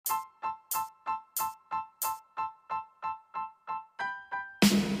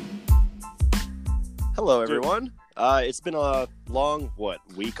Hello, everyone. It's been a long,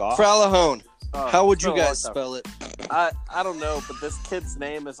 week off? Fralahone. How would you it's been a guys long spell it? time. I don't know, but this kid's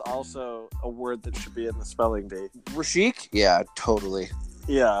name is also a word that should be in the spelling bee. Rashik? Yeah, totally.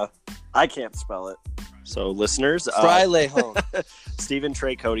 Yeah, I can't spell it. So, listeners, Fralahone. Stephen,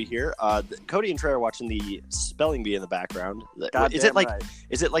 Trey, Cody here. Cody and Trey are watching the spelling bee in the background. Is Right.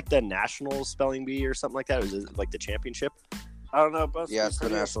 it like the national spelling bee or something like that? Or is it like the championship? I don't know, but Yeah, it's the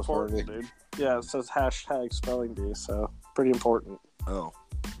national spelling dude. Yeah, it says hashtag spelling bee, so pretty important. Oh,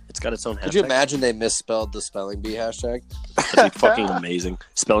 it's got its own hashtag. Could you imagine they misspelled the spelling bee hashtag? That'd be fucking amazing.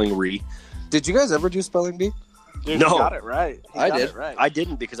 Spelling re. Did you guys ever do spelling bee? Dude, No. he got it right. I got did. It right. I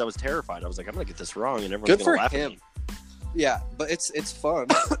didn't because I was terrified. I was like, I'm gonna get this wrong, and everyone's Good gonna for laugh him. at me. Yeah, but it's fun.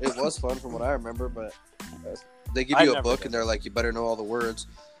 It was fun from what I remember, but they give I you a never book did. and they're like, you better know all the words.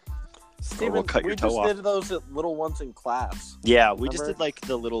 Steven, we'll cut your we toe just off. did those little ones in class. Yeah, we just Remember? did like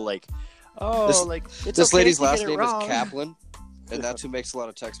the little it's This okay lady's if you last get it name wrong. is Kaplan, and that's who makes a lot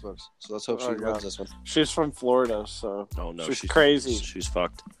of textbooks. So let's hope she Oh, wins God. this one. She's from Florida, so Oh no, she's crazy. She's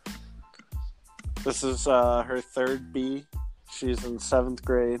fucked. This is her third B. She's in 7th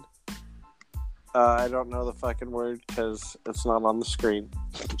grade. I don't know the fucking word because it's not on the screen.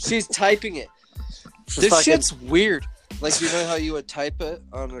 She's typing it. She's This fucking- shit's weird. Like, you know how you would type it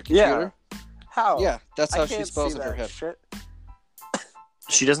on a computer? How? Yeah, that's how I she can't spells see in her that head. shit.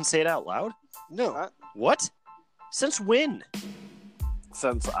 She doesn't say it out loud. No. What? Since when?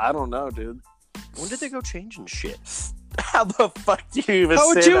 Since I don't know, dude. When did they go changing shit? How the fuck do you even? How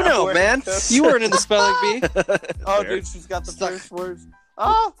would say you that know, word? man? You weren't in the spelling bee. Oh, Fair. dude, she's got the Stuck. first words.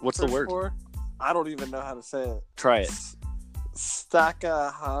 Oh, What's the first word? four. I don't even know how to say it. Try it.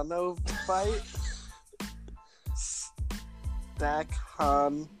 Staccahanovite.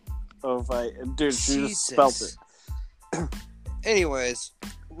 Staccahanovite. Dude, she just spelled it. Anyways,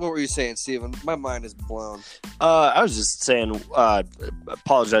 what were you saying, Steven? My mind is blown. I was just saying,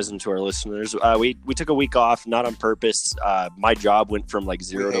 apologizing to our listeners. We took a week off, not on purpose. My job went from like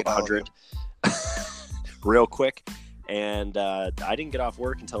 0 We to hate all of 100 real quick, and I didn't get off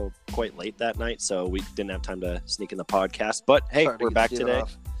work until quite late that night, so we didn't have time to sneak in the podcast. But hey, Sorry to we're get back Steven today.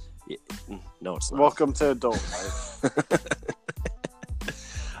 off. No, it's not. Welcome to adult life.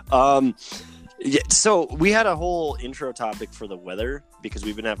 Yeah, so we had a whole intro topic for the weather because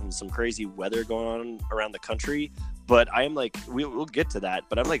we've been having some crazy weather going on around the country. But I am like, we'll get to that.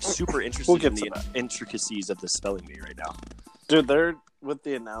 But I'm like super interested get in to the that. intricacies of the spelling bee right now. Dude, they're with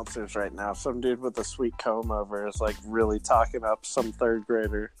the announcers right now. Some dude with a sweet comb over is like really talking up some 3rd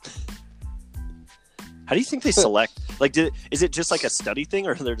grader. How do you think they select? Like, is it just like a study thing,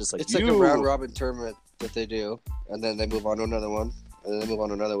 or they're just like It's like a round robin tournament that they do, and then they move on to another one, and then they move on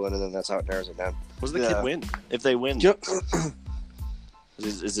to another one, and then that's how it narrows it down. What does the Yeah. kid win if they win? Yep.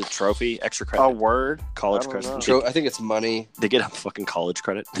 Is it trophy, extra A credit, word? college I don't credit? know. So I think it's money. They get a fucking college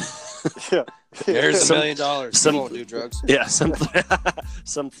credit. Yeah. There's Some- $1 million. some- You won't do drugs. Yeah, some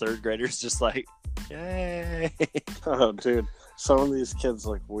 3rd graders just like, yay. Oh, dude. Some of these kids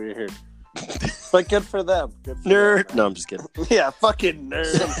look weird. But good for them. Good for Nerd. them, No, I'm just kidding. man. Yeah, fucking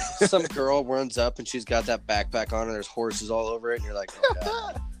nerd. Some girl runs up and she's got that backpack on and there's horses all over it, and you're like, oh,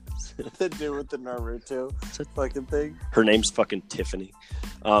 God. The dude with the Naruto fucking thing. Her name's fucking Tiffany.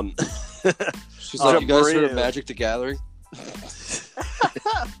 She's Oh, like, you guys heard of Maria. Magic the Gathering?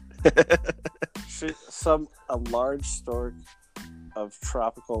 A large stork of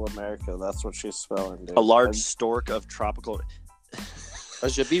tropical America. That's what she's spelling, dude. A large stork of tropical. A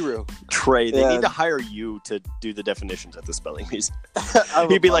Jabiru. Trey, they Yeah. need to hire you to do the definitions at the spelling bees. I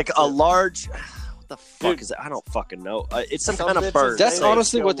would He'd be love like to. a large. What the fuck Dude. is it? I don't fucking know. It's some Some kind of bitch's bird. That's name is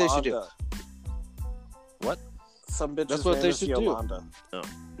honestly what they should do. Yolanda. What? Some bitch's That's what name they is should do. Yolanda.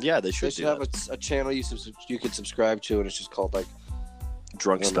 Yeah, they should, They should do have that. a channel you can subscribe to, and it's just called like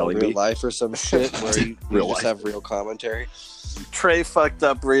Drunk I don't know, spelling Real bee. Life or some shit where you Real just life. have real commentary. Trey fucked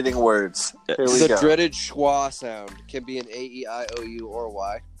up reading words. Here we The go. dreaded schwa sound can be an A, E, I, O, U, or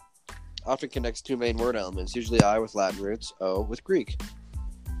Y. Often connects 2 main word elements, usually I with Latin roots, O with Greek.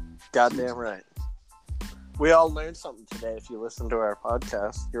 Goddamn right. We all learned something today. If you listen to our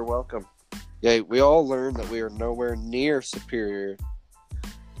podcast, you're welcome. Yeah, we all learned that we are nowhere near superior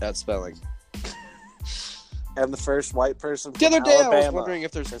at spelling. And the first white person The from other day I was Alabama. wondering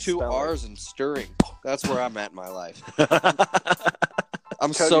if there's That's 2 spelling. R's in stirring. That's where I'm at in my life. what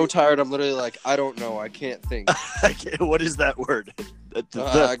I'm Cody- so tired, I'm literally like, I don't know, I can't think. is that word?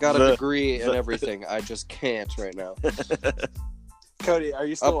 I got a the- degree in everything. I just can't right now. Cody, are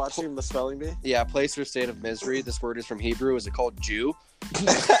you still watching the spelling bee? Yeah, place or state of misery. This word is from Hebrew. Is it called Jew?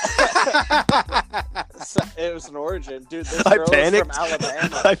 It was an origin, dude. This I girl is panicked. from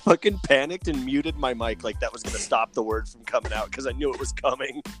Alabama. I fucking panicked and muted my mic like that was going to stop the word from coming out because I knew it was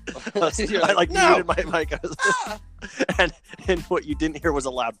coming. You're I like, "No!" muted my mic. I was and what you didn't hear was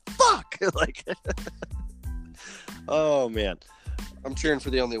a loud fuck. Like, oh man, I'm cheering for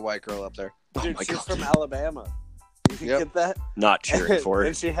the only white girl up there. oh Dude, my she's god, from Alabama. You Yep. get that? not cheering for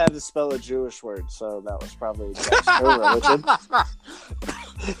And it. she had to spell a Jewish word, so that was probably against her religion.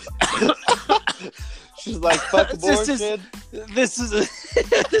 She's like, fuck This is- abortion. This is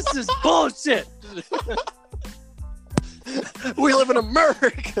this is bullshit. We live in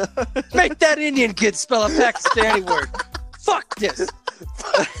America. Make that Indian kid spell a Pakistani word. Fuck this.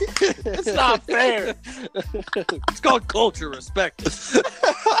 It's not fair. It's called culture respect.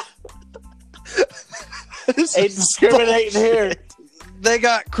 Ain't discriminating here. They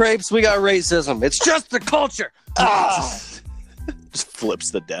got crepes, we got racism. It's just the culture. Just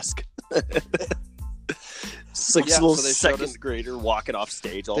flips the desk. It's like Yeah, a little so they showed second us- grader walking off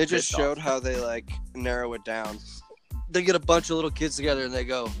stage. All They just pissed showed off. how they like narrow it down. They get a bunch of little kids together and they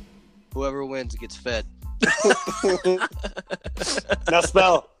go, whoever wins gets fed. Now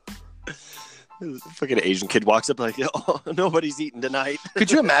spell. Fucking Asian kid walks up like, oh, nobody's eating tonight.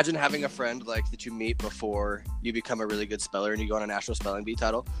 Could you imagine having a friend like that you meet before you become a really good speller and you go on a national spelling bee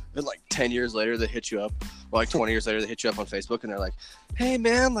title, and like 10 years later they hit you up, or like 20 years later they hit you up on Facebook and they're like, hey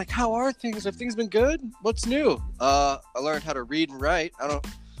man, like how are things? Have things been good? What's new? I learned how to read and write. I don't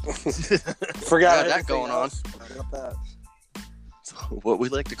Forgot Yeah, that everything going on. else. Forgot that. What we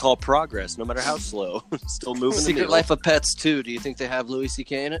like to call progress, no matter how slow. Still moving the Secret needle. Life of Pets 2. Do you think they have Louis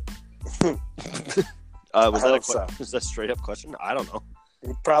C.K. in it? Was I that hope so. is that a straight up question? I don't know.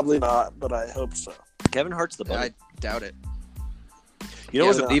 Probably not, but I hope so. Kevin Hart's the bunny. I doubt it. You know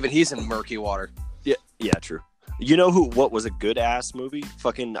Yeah, what's no. even he's in murky water. yeah, true. You know what was a good ass movie?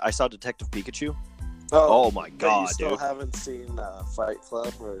 Fucking I saw Detective Pikachu. Oh, Oh my but god, you still dude. haven't seen Fight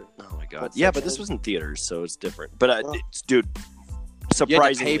Club or Oh my god. What's Yeah, that but this called? was in theaters, so it's different. But Oh. it's, dude, You had to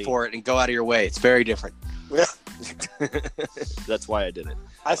surprisingly, pay for it and go out of your way. It's very different. that's why I did it.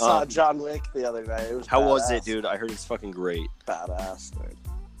 I saw Um, John Wick the other day. It was How was badass. it, dude? I heard it's fucking great. Badass,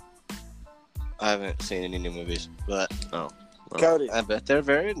 dude. I haven't seen any new movies, but Cody, I bet they're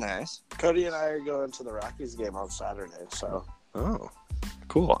very nice. Cody and I are going to the Rockies game on Saturday. So, Oh,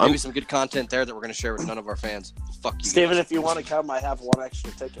 cool. Maybe some good content there that we're going to share with none of our fans. Fuck you. Steven, guys. if you want to come, I have one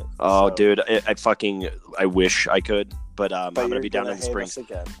extra ticket. Oh, So- dude, I wish I could, but I'm but gonna you're be down in the hate Springs. us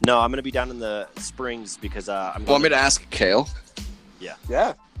again. No, I'm gonna be down in the Springs because I'm. Want me to ask Kale?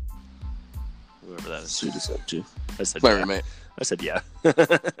 Yeah. Whoever that is. I said My yeah. roommate. I said yeah. I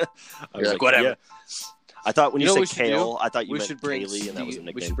was like, whatever. yeah. I thought when You you, know what said we should Kale, I thought you We meant should bring Kaylee, and that was a Steve, we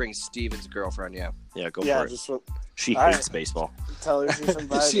nickname. should bring Steven's girlfriend. Yeah, Yeah, go Yeah, for it. just She All hates right. baseball. tell her she's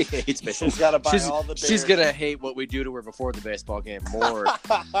invited. she hates baseball. She's got to buy She's, all the she's beers. gonna hate what we do to her before the baseball game more.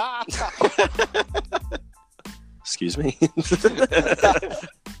 Excuse me.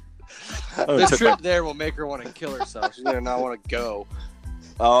 The trip there will make her want to kill herself. She's gonna not want to go.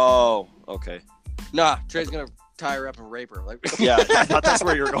 Oh, okay. Nah, Trey's gonna tie her up and rape her. Like, Yeah, I thought that's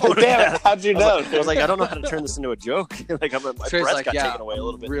where you were going. Damn it, how'd you know? I was like, I don't know how to turn this into a joke. Like, my Trey's breath like, got yeah, taken away a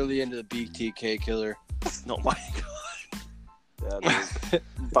little I'm bit. really into the BTK killer. No, my God. Yeah, dude.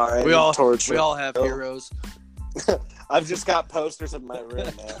 Fine, We all torture. We all have Oh. heroes. I've just got posters in my room,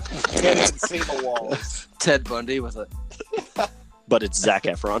 man. Can't even see the walls. Ted Bundy with a. But it's Zac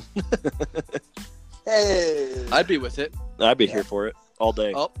Efron. Hey. I'd be with it. I'd be here for it all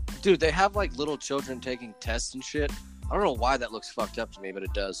day. Oh, dude, they have like little children taking tests and shit. I don't know why that looks fucked up to me, but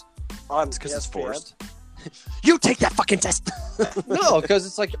it does. On It's because it's ESPN? forced. You take that fucking test. No, because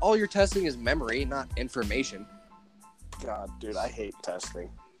it's like all you're testing is memory, not information. God, dude, I hate testing.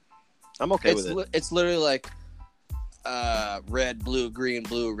 I'm okay with it. It's literally like red, blue,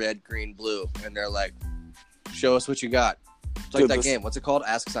 red, green, blue, and they're like, "Show us what you got." It's like Dude, that this- game. What's it called?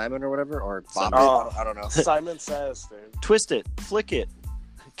 Ask Simon or whatever, or Bob? Oh. I don't know. Simon Says, dude. Twist it, flick it,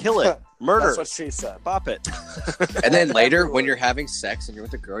 kill it, murder, That's what she said. bop it. And then later, when you're having sex and you're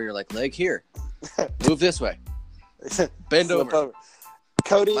with a girl, you're like, "Leg here, move this way, bend Flip over."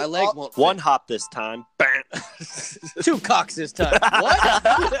 Cody, My leg won't. One fit. hop this time. Bam. 2 cocks this time.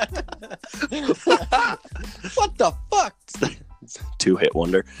 What? What the fuck? 2-hit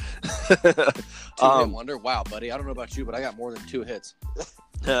wonder. 2-hit wonder. Wow, buddy. I don't know about you, but I got more than 2 hits.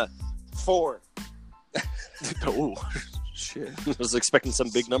 4. Oh shit! I was expecting some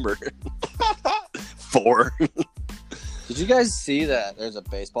big number. 4. Did you guys see that? There's a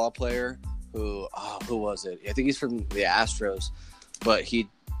baseball player who was it? I think he's from the Astros. but he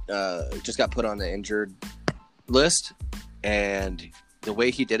just got put on the injured list, and the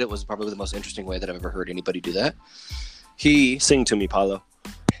way he did it was probably the most interesting way that I've ever heard anybody do that. Sing to me, Paulo.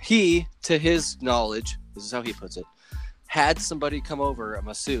 He, to his knowledge, this is how he puts it, had somebody come over, a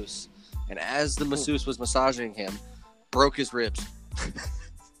masseuse, and as the masseuse was massaging him, broke his ribs.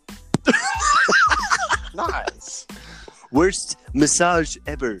 Nice. Worst massage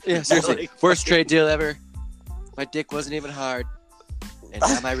ever. Yeah, seriously. Worst trade deal ever. My dick wasn't even hard, and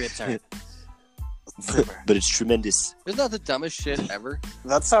now my ribs are. But it's tremendous. Isn't that the dumbest shit ever?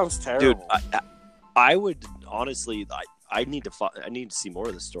 That sounds terrible. Dude, I would honestly, I need to see more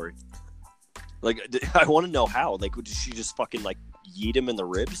of this story. Like, I want to know how. Like, did she just fucking like yeet him in the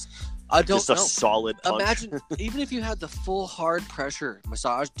ribs? I don't just know. a solid punch. Imagine, even if you had the full hard pressure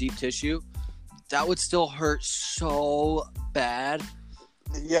massage, deep tissue, that would still hurt so bad.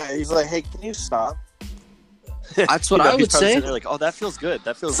 Yeah, he's like, hey, can you stop? That's what I would say. They're like, oh, that feels good.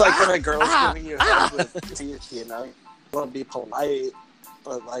 That feels It's like when a girl's giving you a hug with teeth, you know? You want to be polite,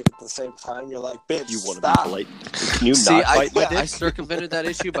 but like at the same time, you're like, bitch, You want to stop. be polite? Can you See, not bite my I dick? circumvented that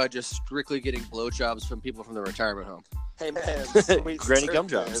issue by just strictly getting blowjobs from people from the retirement home. Hey, man, sweet Granny search, gum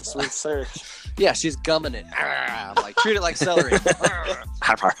jobs. man, Sweet search. Yeah, she's gumming it. I'm like, treat it like celery.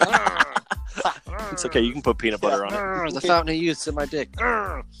 It's okay. You can put peanut butter on it. The fountain of youth's in my dick.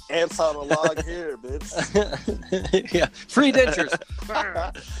 Ants on a log here, bitch. Yeah, free dentures.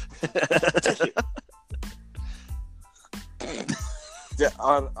 Yeah,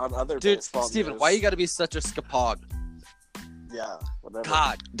 on other Dude, baseball Steven, news. why you got to be such a scapog? Yeah, whatever.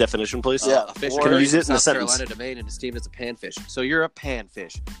 God. Definition, please. Yeah. A fish Or- Can you carries use it from in a South sentence? Carolina to Maine and is deemed as a panfish. So you're a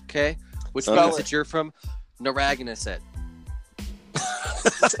panfish, okay? Which Okay. means that you're from Narragansett.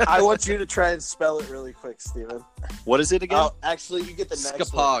 I want you to try and spell it really quick, Steven. What is it again? Oh, actually, you get the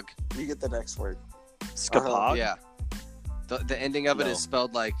next word. Scapog. You get the next word. Scapog? Yeah. The ending of it No. is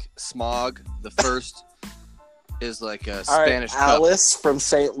spelled like smog. The first is like a All right, Spanish cup. Alice from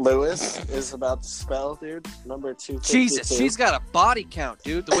St. Louis is about to spell, dude. Number 252. Jesus, she's got a body count,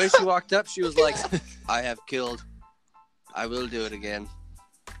 dude. The way she walked up, she was like, I have killed. I will do it again.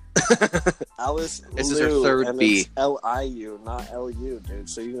 Alice. This is her Liu, third and B. It's Liu, not Lu, dude.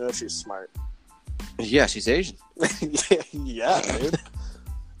 So you know she's smart. Yeah, she's Asian. Yeah, dude.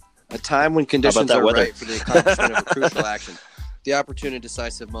 A time when conditions that are weather? right for the accomplishment of a crucial action. The opportune and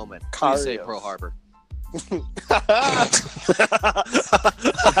decisive moment. Please say Karios. Pearl Harbor.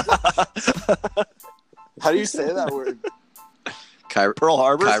 How do you say that word? Pearl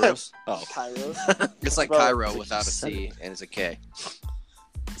Harbor? Kairos. Oh. Kairos. It's like Spell it. Cairo without a C and it's a K.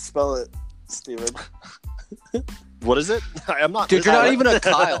 Spell it, Steven. What is it? I'm not. Dude, you're not even a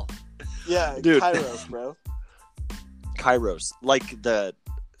Kyle. Yeah, Dude. Kairos, bro. Kairos. Like the.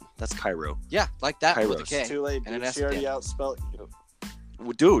 That's Cairo. Yeah, like that with a Kairos. K. Too late, And an dude. S She already at outspelled you.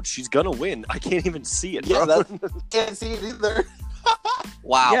 Well, dude, she's gonna win. I can't even see it. Yeah, bro. can't see it either.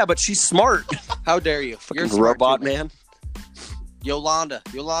 Wow. Yeah, but she's smart. How dare you? Fucking smart robot too, man. Yolanda,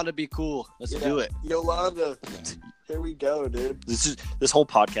 be cool. Let's do it. Yolanda. Here we go, dude. This whole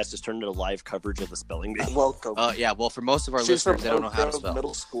podcast has turned into live coverage of the spelling bee. Welcome. Yeah, well, for most of our She's listeners, from they don't know Oak how to Grove spell.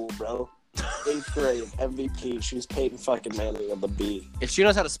 Middle School, bro. 8th grade MVP. She's Peyton fucking Manning of the B. If she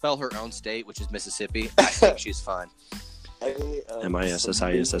knows how to spell her own state, which is Mississippi, I think she's fine.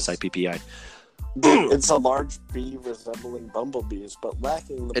 MISSISSIPPI. Dude, it's a large bee resembling bumblebees, but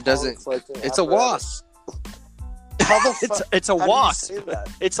lacking the It doesn't- pollen-collecting it's a apparatus. How the fuck? It's a how do you wasp. say that?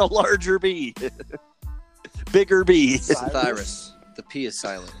 It's a larger bee. Bigger bee. Cyrus. The P is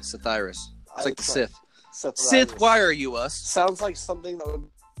silent. Cyrus. It's like the Sith. Sith. Sith, why are you us? Sounds like something that would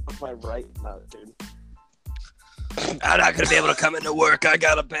with my right nut, dude. I'm not gonna be able to come into work. I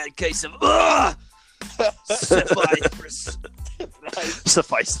got a bad case of syphilis.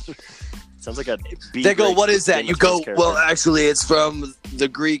 Suffice. Sounds like a bee. They go, break what is that? Game You of go, Thrones character. well, actually, it's from the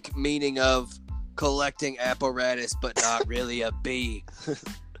Greek meaning of collecting apparatus, but not really a bee.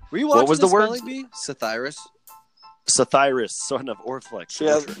 Were you watching was the word? spelling bee? Cyrus. Cyrus, son of Orflex. She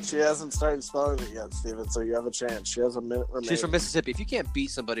hasn't started spelling it yet, Steven, so you have a chance. She has a minute remaining. She's from Mississippi. If you can't beat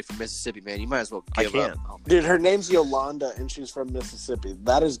somebody from Mississippi, man, you might as well I give can. up. Oh, man. Dude, her name's Yolanda, and she's from Mississippi.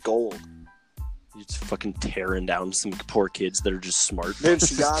 That is gold. You're just fucking tearing down some poor kids that are just smart. Dude,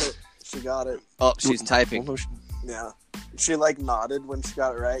 she got it. She got it. Oh, she's typing. Yeah. She, like, nodded when she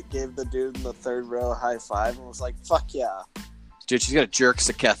got it right, gave the dude in the third row a high five, and was like, fuck yeah. Dude, she's gonna jerk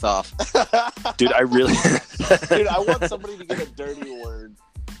Saketh off. Dude, I really. Dude, I want somebody to get a dirty word.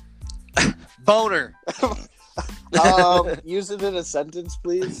 Boner. Use it in a sentence,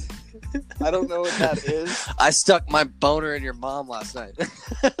 please. I don't know what that is. I stuck my boner in your mom last night.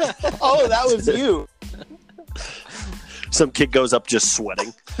 Oh, that was you. Some kid goes up just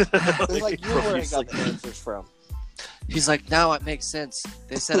sweating. It's like you where I got profusely. the answers from. He's like, now it makes sense.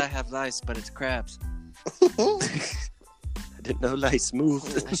 They said I have lice, but it's crabs. I didn't know lice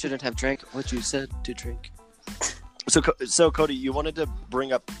moved. I shouldn't have drank what you said to drink. So Cody, you wanted to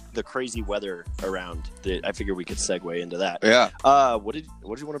bring up the crazy weather around. I figured we could segue into that. Yeah. What did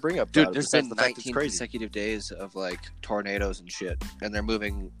you want to bring up, Dude, there's besides been the fact it's 19 crazy? consecutive days of like tornadoes and shit, and they're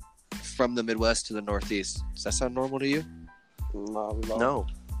moving from the Midwest to the Northeast. Does that sound normal to you? No. No,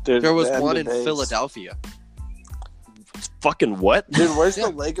 Dude, There was the end one of in days. Philadelphia. fucking what? Dude, where's Yeah.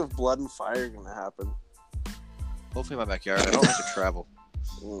 the Lake of Blood and Fire gonna happen? Hopefully, in my backyard. I don't like to travel.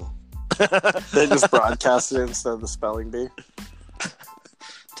 They just broadcast it instead of the spelling bee.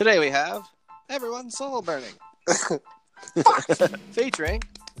 Today we have everyone soul burning, featuring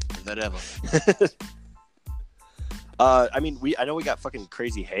the devil. I mean, I know we got fucking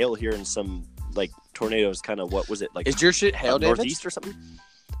crazy hail here and some like tornadoes. Kind of what was it like? Is your shit hail damage? northeast or something?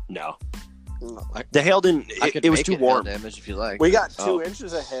 No, No. the hail didn't. I could It was make too hail warm. damage if you like. We got 2 Oh.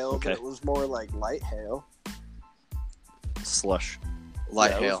 inches of hail, Okay. but it was more like light hail. Slush,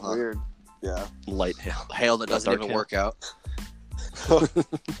 light Yeah, it hail, was huh? weird. Yeah. light hail. Hail that doesn't Dark even hail. work out.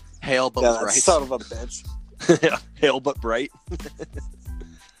 Hail, but Yeah, with that rights. son of a bitch. Hail but bright.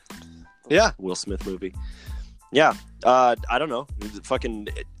 Yeah. Will Smith movie. Yeah, I don't know. Fucking,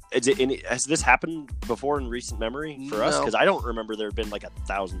 has this happened before in recent memory for us? No. Because I don't remember there have been like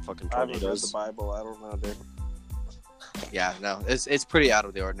 1,000 fucking I haven't read the tornadoes. Bible. I don't know, dude. Yeah, no, it's pretty out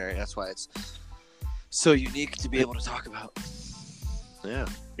of the ordinary. That's why it's so unique to be able to talk about. Yeah,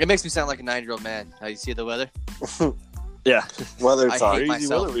 It makes me sound like a 9-year-old man. How you see the weather? yeah. Whether I it's hate on. Crazy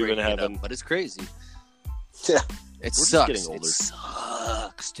myself weather we've been bringing it having. up, but it's crazy. Yeah. It just sucks. getting older. It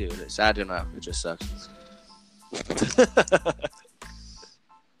sucks, dude. I don't know. It just sucks.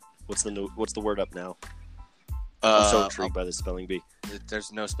 What's the word up now? I'm so Uh, intrigued by the spelling bee.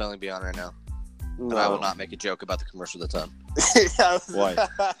 there's no spelling bee on right now, No. and I will not make a joke about the commercial that's on. Yeah. Why?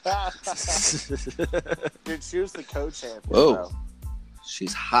 Dude, she was the co-champion. Whoa. Though.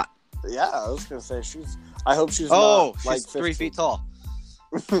 She's hot. Yeah, I was gonna say she's. I hope she's Oh, not she's like 3 feet tall.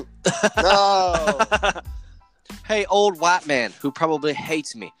 No, Hey, old white man who probably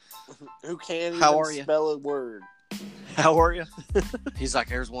hates me. who can't How even are ya? spell a word? How are you? He's like,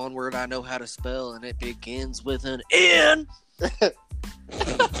 there's one word I know how to spell, and it begins with an N.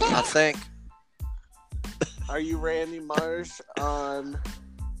 I think. Are you Randy Marsh on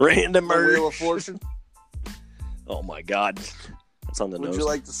Random the murder. Wheel of Fortune? Oh my god, that's on the Would nose. you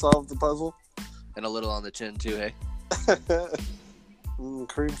like to solve the puzzle? And a little on the chin, too, hey?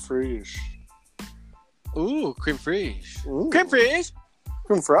 Cream fraiche. Ooh, cream fraiche. Ooh. Cream fraiche?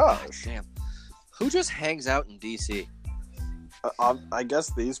 Cream fraiche. Damn. Who just hangs out in D.C.? I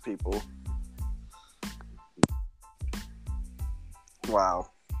guess these people. Wow.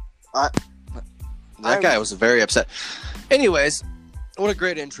 That guy was very upset. Anyways, what a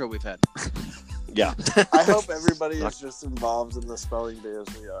great intro we've had. Yeah, I hope everybody is just involved in the spelling bee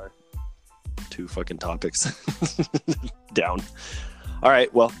as we are. 2 fucking topics down. All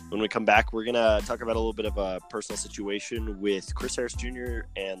right, well, when we come back, we're gonna talk about a little bit of a personal situation with Chris Harris Jr.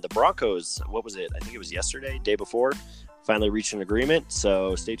 and the Broncos. What was it? I think it was yesterday, day before. Finally reached an agreement,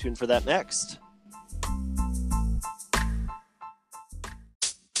 so stay tuned for that next.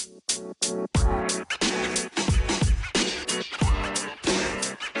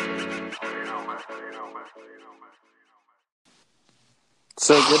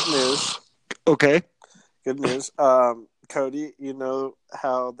 So good news. Okay. Good news. Cody, you know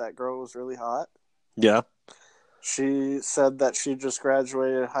how that girl was really hot? Yeah. She said that she just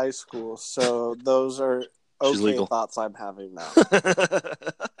graduated high school, so those are She's okay legal. thoughts I'm having now.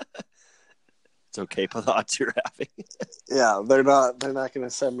 It's okay, the thoughts you're having. Yeah, they're not going to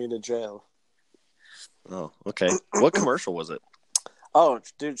send me to jail. Oh, okay. What commercial was it? Oh,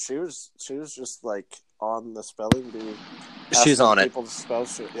 dude, she was just like on the spelling bee. She's asking on it. people to spell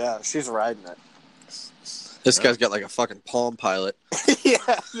shit. Yeah, she's riding it. This guy's got like a fucking Palm Pilot. Yeah,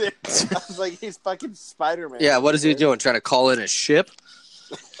 dude. I was like, he's fucking Spider-Man. Yeah, what is he doing? Trying to call in a ship?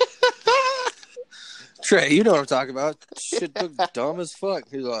 Trey, you know what I'm talking about. Shit look dumb as fuck.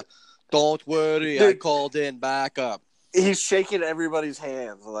 He's like, don't worry, I Dude. called in backup. He's shaking everybody's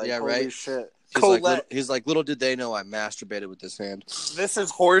hands. Like, Yeah, holy right? shit. He's like, little did they know I masturbated with this hand. This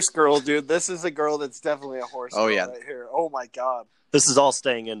is horse girl, dude. This is a girl that's definitely a horse Oh, girl yeah. right here. Oh, my God. This is all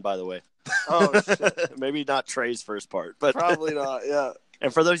staying in, by the way. Oh, shit. Maybe not Trey's first part, but Probably not, yeah.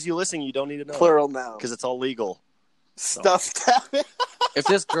 and for those of you listening, you don't need to know Plural now. because it's all legal. Stuff that. If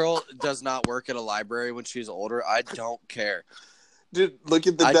this girl does not work at a library when she's older, I don't care. Dude, look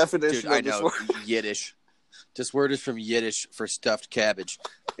at the definition I of this know word. Yiddish. This word is from Yiddish for stuffed cabbage.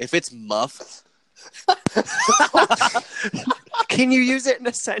 If it's muff, Can you use it in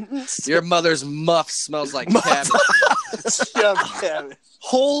a sentence? your mother's muff smells like Muff. cabbage. Stuffed cabbage.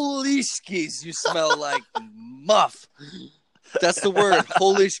 Holy skis, you smell like muff. That's the word.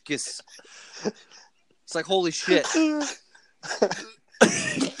 Holy skis. It's like holy shit.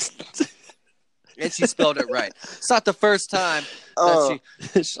 And she spelled it right. It's not the first time Oh,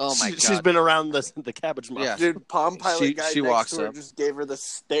 that Oh my She's God. been around the cabbage muff. Yeah. dude, Palm Pilot She- guy she next walks to her up. just gave her the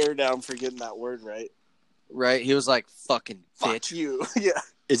stare down for getting that word right. right? He was like, fucking Fuck bitch. you. Yeah.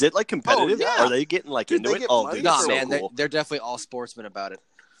 Is it like competitive? Oh, yeah. Are they getting like Dude, into they it? get Oh, money dude, Nah, that's so man, cool. they're definitely all sportsmen about it.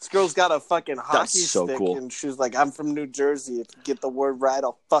 This girl's got a fucking hockey so stick, cool. and she's like, "I'm from New Jersey. If you get the word right,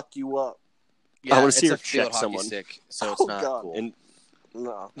 I'll fuck you up." Yeah, wanna it's see a her field check hockey someone. stick, so it's Oh, not God. cool. And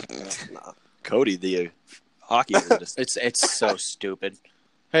No, no. Cody, the hockey artist. It's so stupid.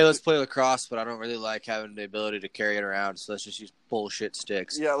 Hey, let's play lacrosse, but I don't really like having the ability to carry it around, so let's just use bullshit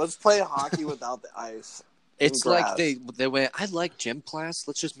sticks. Yeah, let's play hockey without the ice. It's and like grass. they went, I like gym class,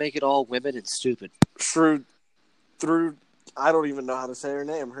 let's just make it all women and stupid. Through, I don't even know how to say her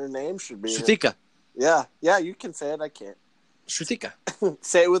name. Her name should be. Shrutika. Yeah, you can say it. I can't. Shrutika.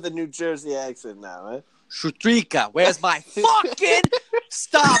 Say it with a New Jersey accent now, eh? Shrutika, where's my fucking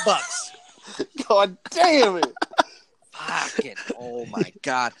Starbucks? God damn it! Fucking, oh my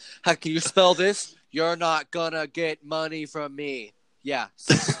God. How can you spell this? You're not gonna get money from me. Yeah,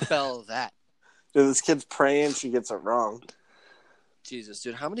 spell that. Dude, this kid's praying. She gets it wrong. Jesus,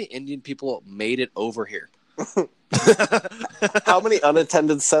 dude, how many Indian people made it over here? How many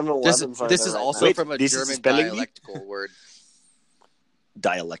unattended 7-Elevens are This there is right also Wait, from a this is German spelling bee? dialectical word.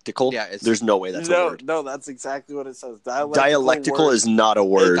 Dialectical? Yeah, it's- There's no way that's a no, word. no, that's exactly what it says. Dialectical word. is not a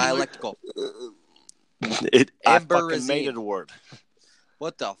word. Dialectical. I Amber fucking made Razine. it a word.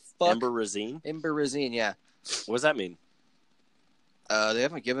 What the fuck? Amber Razine? Emberazine, yeah. What does that mean? They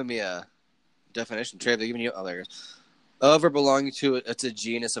haven't given me a definition. Trey, they're giving you. Oh, there it is. Of or belonging to, it's a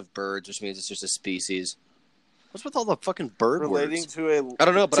genus of birds, which means it's just a species. What's with all the fucking bird relating words? to a. I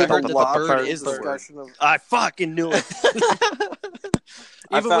don't know, but to I heard that the law bird part is the word. discussion of- I fucking knew it.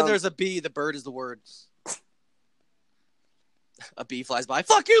 I Even when found- there's a bee, the bird is the word. A bee flies by.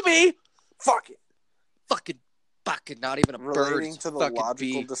 Fuck you, bee! Fuck it. Fucking, not even a bird. Relating It's to a the fucking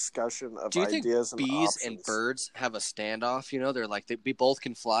logical bee. discussion of Do you think ideas and bees options. and birds have a standoff? You know, they're like, we both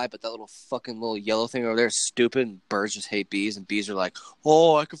can fly, but that little fucking little yellow thing over there is stupid, and birds just hate bees, and bees are like,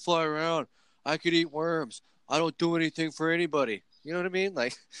 oh, I can fly around. I could eat worms. I don't do anything for anybody. You know what I mean?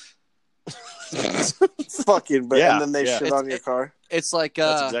 Like, Fucking, but Yeah, and then they yeah. shit on your car. it's like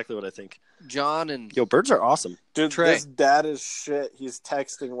That's exactly what I think. John and Yo, birds are awesome. Dude, Trey. this dad is shit. He's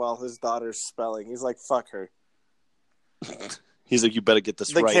texting while his daughter's spelling. He's like, fuck her. He's like, you better get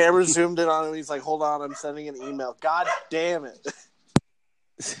this The right. camera zoomed in on him. He's like, hold on, I'm sending an email. God damn it.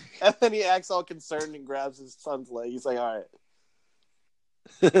 And then he acts all concerned and grabs his son's leg. He's like, all right.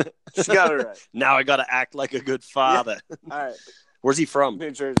 She got it right. Now I gotta act like a good father. All right. Where's he from?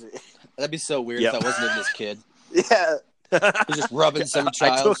 New Jersey. that'd be so weird Yep. if that wasn't even his kid. Yeah. He's just rubbing some I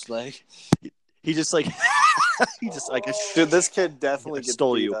child's took- leg. He just like he just like Dude, this kid definitely I gets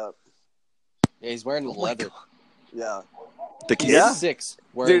stole beat you. up. Yeah, he's wearing leather. Yeah. the kid. Yeah. He's 6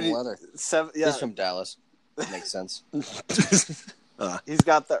 wearing Dude, leather. Yeah. He's from Dallas. That makes sense. He's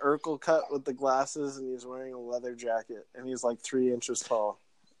got the Urkel cut with the glasses, and he's wearing a leather jacket, and he's like 3 inches tall.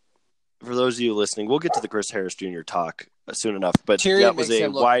 For those of you listening, we'll get to the Chris Harris Jr. talk soon enough. But Tyrion that was makes a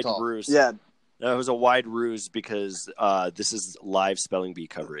him look wide tall. ruse. Yeah. That was a wide ruse because this is live spelling bee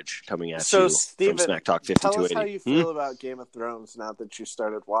coverage coming at So, you Steven, from Smack Talk Tell us 5280. how you feel about Game of Thrones now that you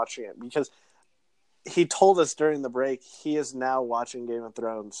started watching it, because he told us during the break he is now watching Game of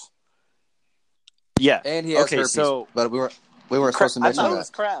Thrones. Yeah. And he has Okay, herpes, so- but we weren't supposed to I mention thought it that. was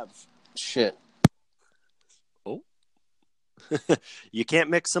crabs. Shit. You can't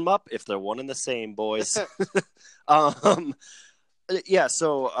mix them up if they're one and the same, boys. um, yeah.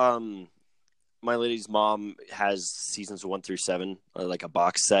 So, my lady's mom has seasons 1 through 7, like a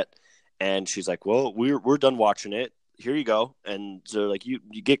box set, and she's like, "Well, we're done watching it. Here you go." And so, like, you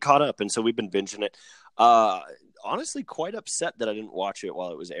get caught up, and so we've been binging it. Honestly, quite upset that I didn't watch it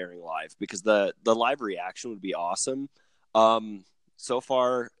while it was airing live because the live reaction would be awesome. So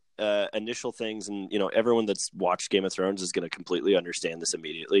far. Initial things, and everyone that's watched Game of Thrones is going to completely understand this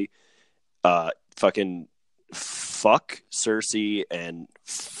immediately. Fucking fuck Cersei and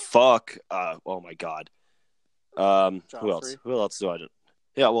fuck. Oh my god. Who else? Joffrey. Who else do I know?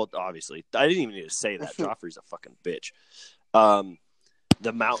 Yeah, well, obviously, I didn't even need to say that. Joffrey's a fucking bitch.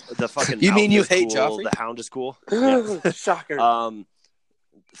 The fucking. You mean Mountain you is hate cool. Joffrey? The Hound is cool. Yeah. Shocker.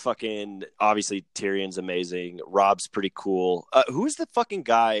 fucking obviously Tyrion's amazing. Rob's pretty cool. Who's the fucking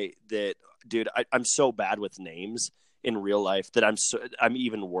guy that, dude? I'm so bad with names in real life that I'm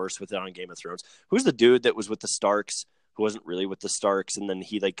even worse with it on Game of Thrones. Who's the dude that was with the Starks who wasn't really with the Starks and then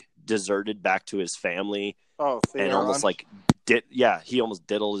he like deserted back to his family Oh, and Theon. almost like he almost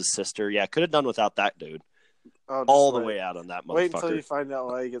diddled his sister. Yeah, could have done without that dude. Oh, All the way out on that motherfucker. Wait until you find out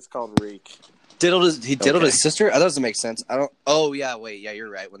why he gets called Reek. He diddled Okay. his sister? That doesn't make sense. I don't. Oh yeah, wait, yeah, you're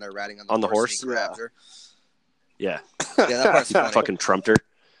right. When they're riding on the horse? and he grabs her. Yeah. Yeah, that part's funny. Fucking trumped her.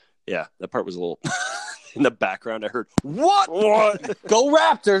 Yeah, that part was a little in the background. I heard what? Go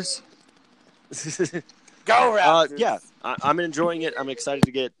Raptors! Go Raptors! Yeah, I'm enjoying it. I'm excited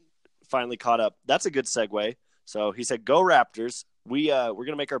to get finally caught up. That's a good segue. So he said, "Go Raptors." We're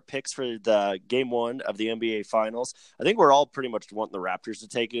gonna make our picks for the game 1 of the NBA Finals. I think we're all pretty much wanting the Raptors to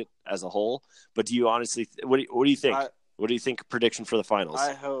take it as a whole. But do you honestly? What do you think? What do you think? Prediction for the finals?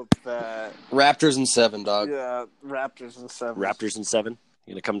 I hope that Raptors in 7, dog. yeah, Raptors in 7. Raptors in 7.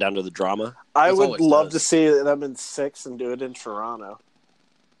 You're gonna come down to the drama. I That's would always love does. to see them in 6 and do it in Toronto.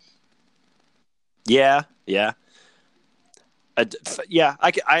 Yeah.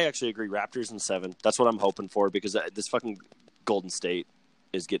 I actually agree. Raptors in 7. That's what I'm hoping for because this fucking Golden State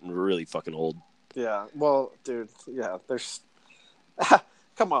is getting really fucking old. Yeah. Well, dude. Yeah. There's.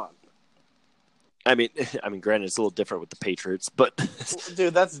 Come on, I mean, granted, it's a little different with the Patriots, but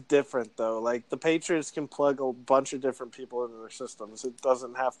dude. That's different though. Like the Patriots can plug a bunch of different people into their systems. It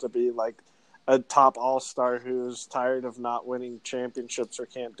doesn't have to be like a top all-star who's tired of not winning championships or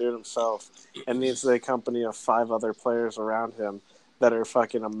can't do it himself and needs the company of 5 other players around him that are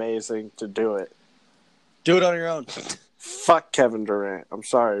fucking amazing to do it. Do it on your own. Fuck Kevin Durant. I'm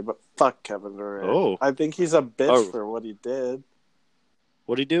sorry, but fuck Kevin Durant. Oh. I think he's a bitch for what he did.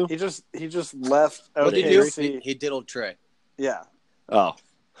 what'd he do? He just left What did he do? OKC. He diddled Trey. Yeah.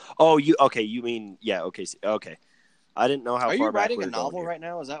 Oh, you mean okay? Okay, I didn't know how. Are far you back writing we a were going novel here. right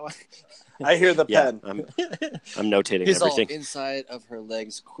now? Is that why? I hear the Yeah, pen. I'm notating His everything. all inside of her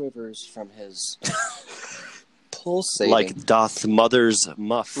legs quivers from his pulsating. Like doth mother's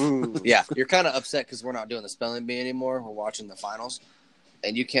muff. Mm. Yeah, you're kind of upset because we're not doing the spelling bee anymore. We're watching the finals,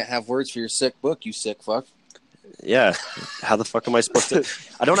 and you can't have words for your sick book. You sick fuck. Yeah, how the fuck am I supposed to?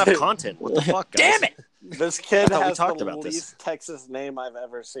 I don't have content. What the fuck? Guys? Damn it! This kid thought we has talked the about this. least Texas name I've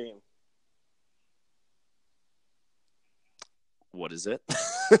ever seen. What is it?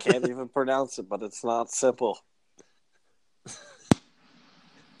 Can't even pronounce it, but it's not simple.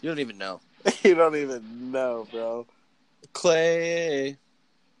 You don't even know. You don't even know, bro. Clay.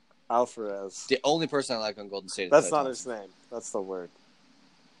 Alvarez. The only person I like on Golden State. Is That's Klay not Thompson. his name. That's the word.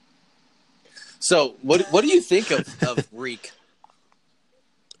 So, what do you think of Reek?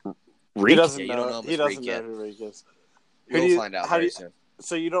 He Reek? doesn't Yeah, you know. don't know him He as doesn't Reek know yet. who Reek is. You'll find out very soon.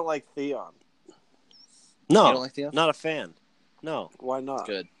 So you don't like Theon? No, You don't like Theo? not a fan. No, Why not?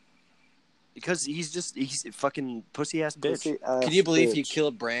 Good. because he's a fucking pussy ass bitch. Pussy-ass Can you believe he bitch.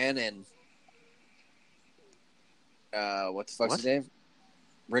 killed Bran and what the fuck's What? his name?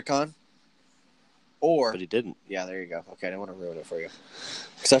 Rickon? Or But he didn't. yeah, there you go. Okay, I didn't want to ruin it for you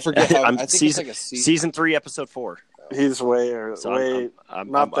because I forget. How, I'm I think season- it's like a Season 3, episode 4. He's way So way. I'm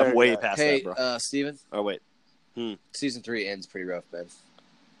not there way yet. past Hey, that, bro. Steven, Oh wait, season 3 ends pretty rough, man.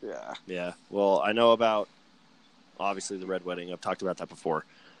 Yeah. yeah. Well, I know about obviously the Red Wedding. I've talked about that before.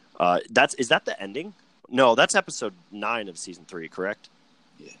 Is that the ending? No, that's episode 9 of season 3. Correct?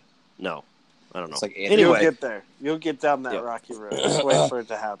 Yeah. No, I don't know. It's like Anyway. You'll get there. You'll get down that Yeah. rocky road. Just wait for it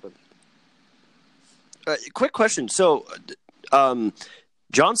to happen. Quick question. So,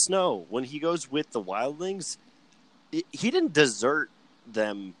 Jon Snow, when he goes with the wildlings, he didn't desert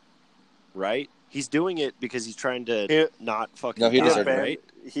them, right? He's doing it because he's trying to not fucking No, he die, deserted it. right?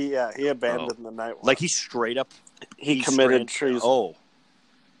 He abandoned the night. Watch. Like he straight up he committed straight- treason. Oh,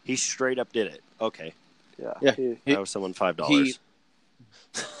 he straight up did it. Okay, Yeah. Yeah. He- that was someone $5.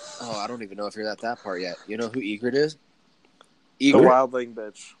 Oh, I don't even know if you're at that part yet. You know who Egret is? the Egret, wildling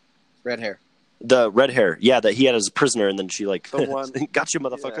bitch. red hair. The red hair, yeah, that he had as a prisoner, and then she like The one- got you,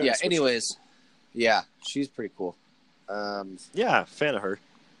 motherfucker. Yeah. Switched. Anyways, yeah, she's pretty cool. Yeah, fan of her.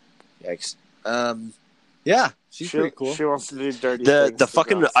 Yikes. Yeah, she's She- pretty cool. She wants to do dirty The things. the to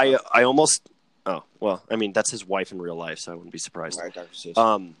fucking Jon Snow. I almost. Oh well, I mean that's his wife in real life, so I wouldn't be surprised. All right, Dr.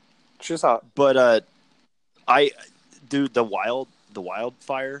 Seuss. She's hot. But dude, the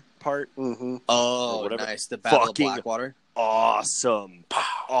wildfire part, Mm-hmm. Oh, whatever. nice. The Battle Fucking- of Blackwater. awesome.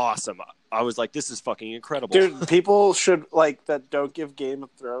 I was like, this is fucking incredible. Dude, people should like that. Don't give Game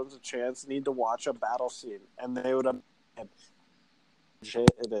of Thrones a chance. Need to watch a battle scene, and they would. Shit,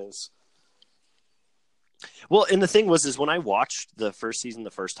 it is. Well, and the thing was, is when I watched the first season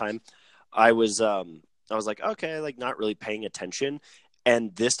the first time, I was like, okay, like not really paying attention.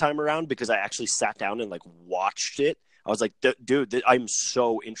 And this time around, because I actually sat down and like watched it, I was like, dude, I'm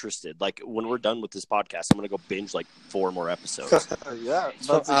so interested. Like when we're done with this podcast, I'm gonna go binge like 4 more episodes. Yeah,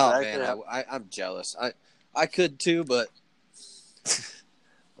 So, that's exactly man, I'm jealous. I could too, but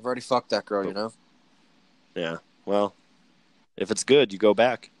I've already fucked that girl, you know. Yeah. Well, if it's good, you go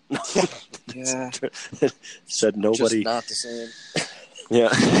back. Yeah. Said nobody. Just not the same. Yeah.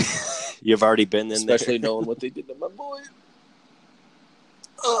 You've already been in Especially there. knowing what they did to my boy.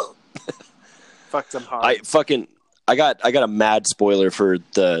 Fucked them hard. I got a mad spoiler for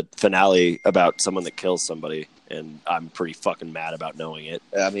the finale about someone that kills somebody, and I'm pretty fucking mad about knowing it.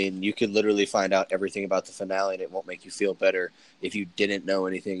 I mean, you could literally find out everything about the finale, and it won't make you feel better if you didn't know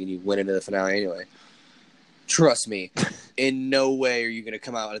anything and you went into the finale anyway. Trust me, in no way are you going to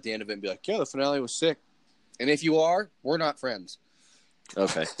come out at the end of it and be like, yeah, the finale was sick. And if you are, we're not friends.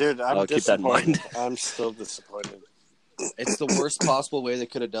 Okay. Dude, I'll keep that in mind. I'm still disappointed. It's the worst possible way they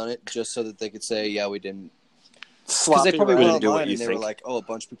could have done it just so that they could say, yeah, we didn't. Because Sloppy they probably writing. went do what online you and they were think. like, oh, a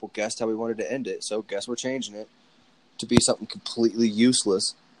bunch of people guessed how we wanted to end it, so guess we're changing it to be something completely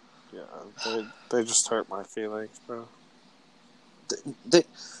useless. Yeah, they just hurt my feelings, bro.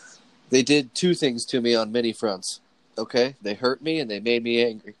 They did 2 things to me on many fronts. Okay? They hurt me and they made me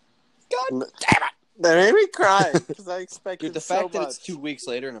angry. God damn it! They made me cry because I expected Dude, the so fact that much. it's 2 weeks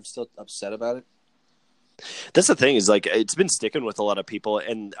later and I'm still upset about it. That's the thing is like it's been sticking with a lot of people,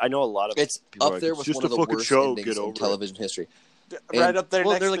 and I know a lot of It's people up are like, there "It's with just one of a the fucking worst show. endings Get in over television history. right And- up there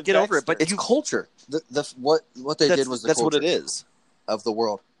Well, next they're to like, get over it, Dexter. but It's culture. What they did was the that's culture what it is. of the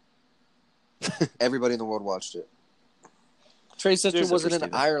world. Everybody in the world watched it. Train Sister Dude, wasn't in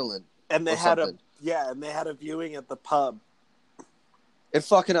Steven. Ireland. and they or had something. and they had a viewing at the pub. In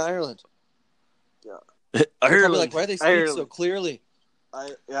fucking Ireland. They're probably Ireland. like, why do they speak so Ireland. clearly?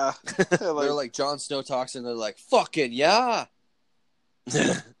 Yeah. They're like, Jon Snow talks and they're like, fucking yeah.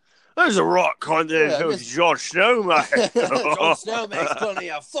 There's a rock content Yeah, of just- Jon Snow, mate. Jon Snow makes plenty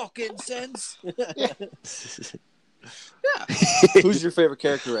of fucking sense. Yeah. Who's your favorite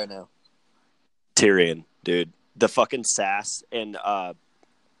character right now? Tyrion, dude. The fucking sass and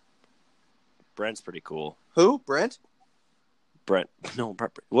Brent's pretty cool. Who? Brent? Brent. What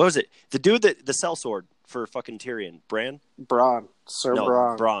was it? The dude that the sellsword for fucking Tyrion. Bran? Braun. Sir No,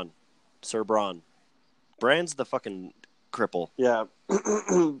 Braun. Bronn. Sir Bronn. Bran's the fucking cripple. Yeah.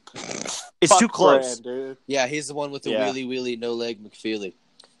 It's Fuck too close. Bran, dude. Yeah, he's the one with the Yeah. wheelie, no leg McFeely.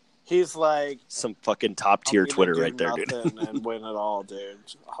 He's like Some fucking top tier I'm gonna Twitter do right there, dude. nothing and win it all, dude.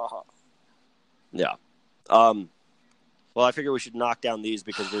 Yeah. Well, I figure we should knock down these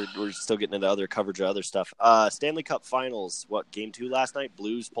because we're still getting into other coverage of other stuff. Stanley Cup Finals. What, Game 2 last night?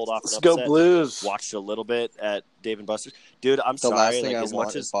 Blues pulled off Let's an go upset. Blues. Watched a little bit at Dave & Buster's. Dude, I'm The sorry. last thing like, I as want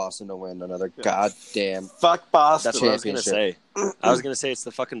much is as Boston to win another Yeah. goddamn. Fuck Boston. that's what I was gonna say. championship. I was gonna say it's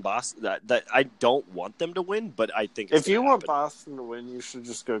the fucking Boston. That I don't want them to win, but I think it's If you gonna want happen. Boston to win, you should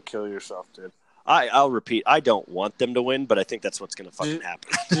just go kill yourself, dude. I'll repeat. I don't want them to win, but I think that's what's gonna fucking happen.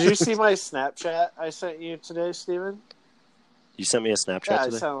 Did you see my Snapchat I sent you today, Steven? You sent me a Snapchat Yeah, I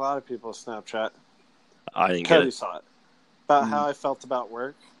today. sent a lot of people a Snapchat. I didn't get Cody it. saw it. About how I felt about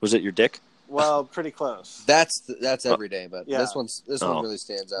work. Was it your dick? Well, pretty close. That's every day, but Yeah. this one Oh. really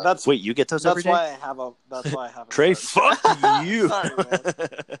stands out. That's Wait, you get those every that's day? why I have a. That's why I have a. Trey, Snapchat. fuck you. Sorry,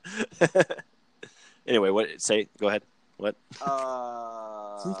 man. Anyway, what? Say. Go ahead. What?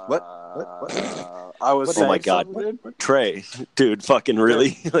 What? I was. What? Saying Oh my God. something, dude. Trey, dude, fucking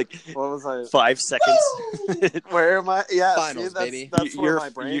really? Like What was I? 5 seconds. Where am I? Yeah, Finals, see, that's, baby. That's where my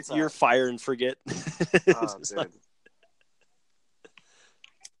brain's you're at. fire and forget. Oh, dude.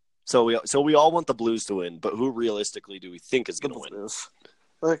 So we all want the Blues to win, but who realistically do we think is The going to win? Blues.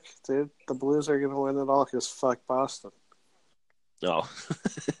 Look, dude, the Blues are going to win it all because fuck Boston. No.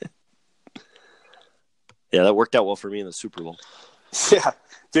 Yeah, that worked out well for me in the Super Bowl. Yeah,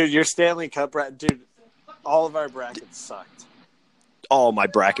 dude, your Stanley Cup dude. All of our brackets sucked. Oh, my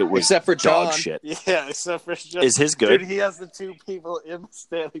bracket was Except for dog John. shit. Yeah, except for just, Is his good? Dude, he has the 2 people in the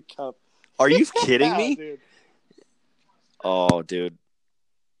Stanley Cup. Are you kidding Yeah, me? Dude, Oh, dude.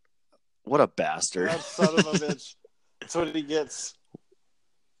 What a bastard. that son of a bitch. That's what he gets.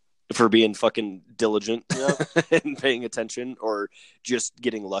 For being fucking diligent Yep. and paying attention or just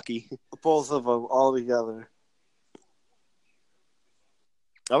getting lucky. Both of them all together.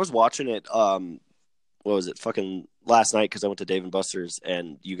 I was watching it, what was it, fucking last night because I went to Dave & Buster's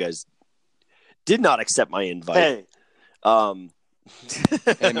and you guys did not accept my invite. Hey,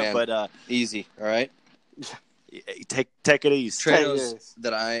 Hey, man. But Easy, all right? take it easy. Trey Hey, knows yes.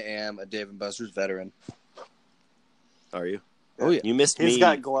 that I am a Dave & Buster's veteran. Are you? Oh, yeah. You missed He's me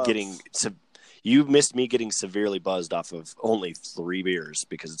got gloves. You missed me getting severely buzzed off of only 3 beers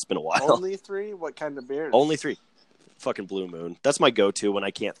because it's been a while. Only 3? What kind of beers? Only 3. Fucking Blue Moon. That's my go-to when I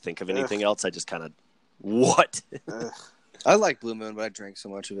can't think of anything else. I just kind of what? Ugh. I like Blue Moon, but I drank so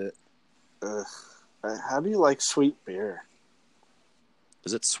much of it. Ugh. How do you like sweet beer?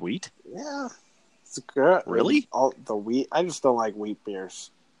 Is it sweet? Yeah. It's good. Really? All the wheat. I just don't like wheat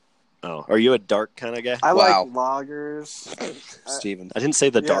beers. Oh, are you a dark kind of guy? I Wow. like lagers. Steven. I didn't say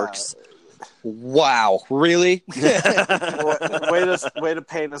the Yeah. darks. Wow. Really? way to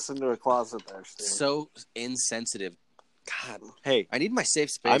paint us into a closet there, Steve. So insensitive. God. Hey, I need my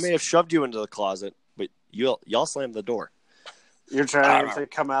safe space. I may have shoved you into the closet, but y'all slammed the door. You're trying to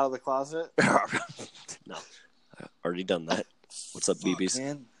come out of the closet? No, I've already done that. What's up, BBs?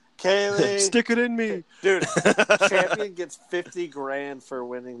 Man. Kaylee! Stick it in me. Dude, champion gets $50,000 for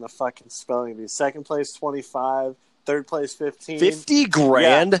winning the fucking spelling bee. Second place, 25. Third place, 15. 50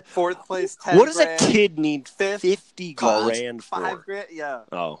 grand? Yeah. Fourth place, 10. What does a grand. kid need Fifth, 50 college, grand for? $5,000. Yeah.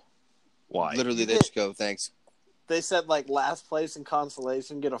 Oh, why? Literally, they just go, thanks. They said like last place in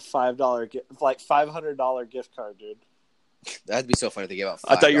consolation get a $5 $500 gift card, dude. That'd be so funny if they gave out $5.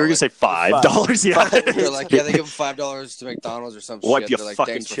 I thought you were gonna say $5. Yeah, They're like, yeah, they give them $5 to McDonald's or some Wipe shit. your They're like,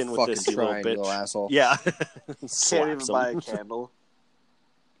 fucking thanks for chin with fucking this, you little trying, bitch. you little asshole. yeah. Can't even Slaps buy him. a candle.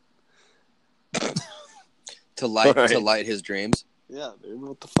 To light Right. to light his dreams. Yeah, dude.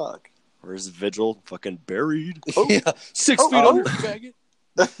 What the fuck? Where's the vigil? Fucking buried. Yeah, 6 feet Oh. under, faggot.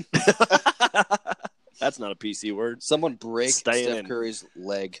 That's not a PC word. Someone break Staying Steph in. Curry's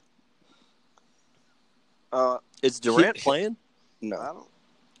leg. Is Durant playing? I No, don't.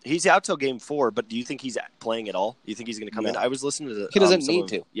 He's out till game 4, but do you think he's playing at all? Do you think he's going to come in? No. I was listening to He doesn't some need of-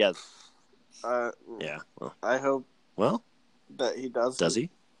 to. Yeah, Uh, yeah. Well, I hope that he does. does he?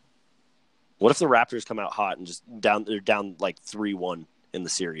 What if the Raptors come out hot and just they're down like 3-1 in the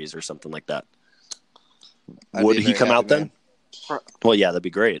series or something like that? I'd Would be he very come happy, out then? man. Well, yeah, that'd be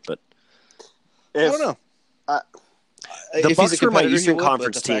great. But I If, don't know. I- the If he's Bucks a were my competitor, he Eastern would, but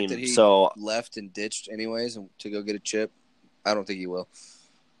Conference the fact team, that he so left and ditched anyways to go get a chip, I don't think he will.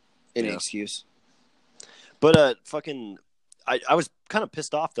 Any Yeah. excuse. but fucking. I was kind of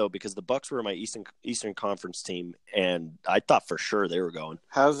pissed off though because the Bucks were my Eastern Conference team, and I thought for sure they were going.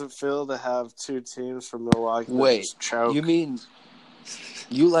 how does it feel to have two teams from Milwaukee that Wait, just choke? You mean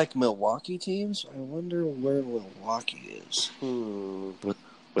you like Milwaukee teams? I wonder where Milwaukee is.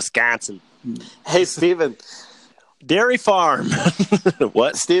 Wisconsin Hey, Steven. Dairy Farm.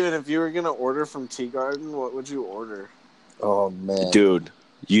 What, Steven, if you were going to order from Tea Garden, what would you order? Oh man, dude?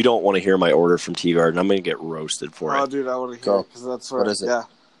 You don't want to hear my order from Tea Garden. I'm going to get roasted for Oh, it. dude, I want to hear Go. it because that's where. What is it? Yeah.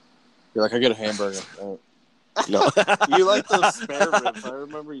 you're like I get a hamburger. Oh. No. You like those spare ribs. I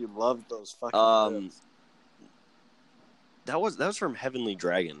remember you loved those fucking ribs. That was from Heavenly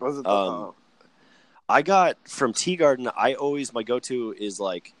Dragon. Was it the, I got from Tea Garden. My go-to is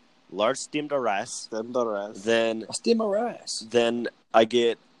like large steamed rice. then the rest. Then I steam my rice. I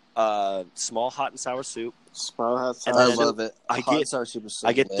get small hot and sour soup. Smile hats. And I then love it. I Hot get- sour soup is so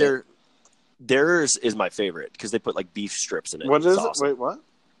I get lit. theirs is my favorite because they put like beef strips in it. What is It's it? awesome. Wait, what?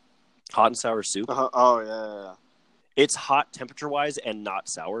 Hot and sour soup. Oh, yeah. It's hot temperature wise and not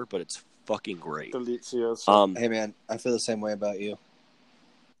sour, but it's fucking great. Delicioso. Hey man, I feel the same way about you.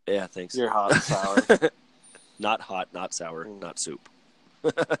 Yeah, thanks. You're hot and sour. Not hot, not sour, Mm. not soup.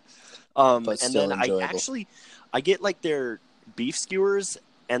 But And still then enjoyable. I get like their beef skewers,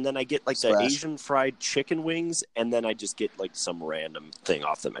 and then I get like the Splash. Asian fried chicken wings, and then I just get like some random thing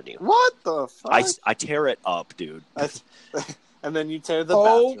off the menu. What the fuck? I tear it up, dude. And then you tear the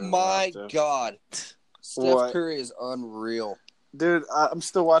Oh bathroom my up, dude. god, Steph What? Curry is unreal. Dude, I'm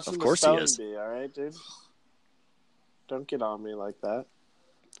still watching Of the course he spelling is. bee, all right, dude? Don't get on me like that.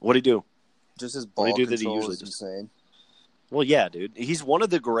 What'd he do? Just his What ball do you do that he control usually is does? insane. Well, yeah, dude. He's one of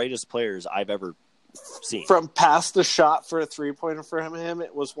the greatest players I've ever seen. From past the shot for a three-pointer for him,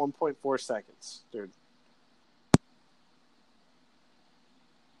 it was 1.4 seconds, dude.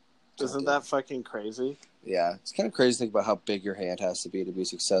 Isn't that fucking crazy? Yeah, it's kind of crazy to think about how big your hand has to be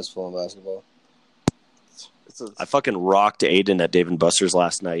successful in basketball. I fucking rocked Aiden at Dave & Buster's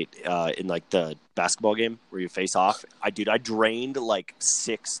last night in like the basketball game where you face off. I drained like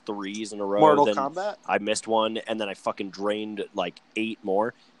 6 threes in a row. Mortal then Kombat? I missed one, and then I fucking drained like 8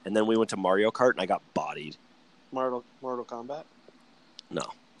 more. And then we went to Mario Kart, and I got bodied. Mortal Kombat? No.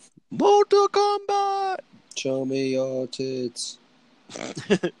 Mortal Kombat! Show me your tits,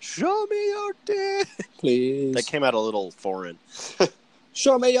 Show me your dick! please. That came out a little foreign.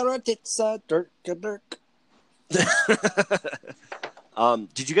 Show me your tits, dirk.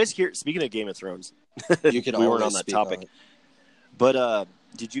 Did you guys hear, speaking of Game of Thrones, You can we weren't always on that speak topic. on it. But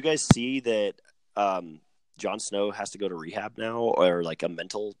did you guys see that Jon Snow has to go to rehab now, or like a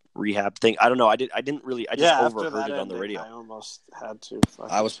mental rehab thing? I don't know. I didn't really. I just after overheard that it on the ending, radio. I almost had to.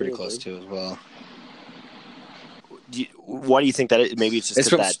 I was pretty too, close dude. to as well. Why do you think that? Maybe it's just It's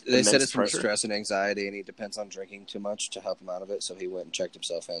 'cause from, that they said immense it's from pressure? stress and anxiety, and he depends on drinking too much to help him out of it. So he went and checked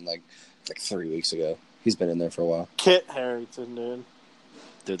himself in like 3 weeks ago. He's been in there for a while. Kit Harington, dude.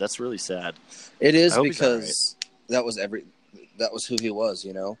 Dude, that's really sad. It is I hope he's because that was who he was.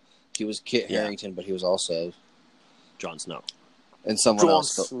 You know, he was Kit Yeah. Harington, but he was also Jon Snow, and someone Jon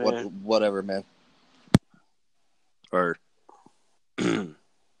else. Snow. Whatever, man. or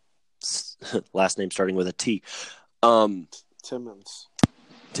last name starting with a T. Timmons.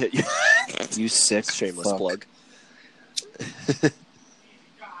 You sick Shameless fuck. plug.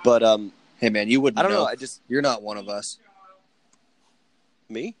 But Hey, man, you wouldn't I don't know. know. You're not one of us.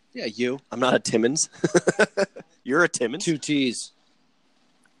 Me? Yeah, you. I'm not a Timmons. You're a Timmons. 2 T's.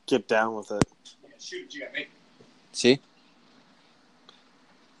 Get down with it. See?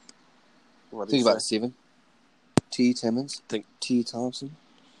 What do Think you about it, say? Steven. T. Timmons. Think- T. Thompson.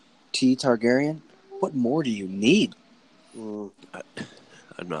 T. Targaryen. What more do you need? I'm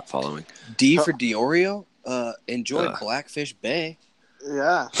not following. D for Diorio. Enjoy Ugh. Blackfish Bay.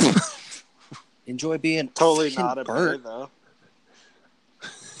 Yeah. Enjoy being Totally fucking not a burnt. bay, though.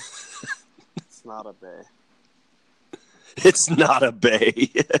 It's not a bay. It's not a bay.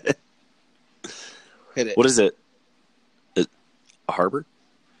 Hit it. What is it? A harbor?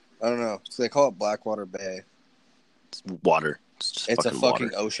 I don't know. So they call it Blackwater Bay. It's water. It's just It's a fucking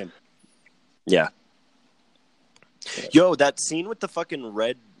water. ocean. Yeah. Yo, that scene with the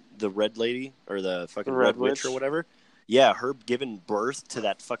red lady or the fucking Red red witch or Witch? whatever. Yeah, her giving birth to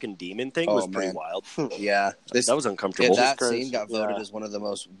that fucking demon thing Oh, was pretty man. wild. Yeah. That was uncomfortable. that Crazy. scene got voted Yeah. as one of the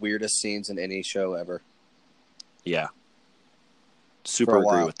most weirdest scenes in any show ever. Yeah. Super For a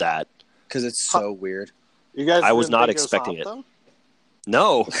agree while. with that. Because it's so weird. You guys I was didn't not think expecting it. it. Was hot,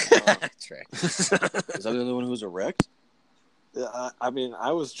 No. That's right. Is that the only one who was erect? though? Yeah, I mean,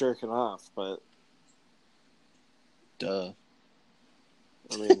 I was jerking off, but Duh.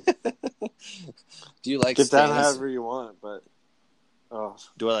 I mean, Do you like get down Stannis? however you want. But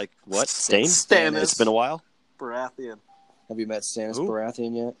Do I like what? Stain? Stannis. It's been a while. Baratheon. Have you met Stannis Who?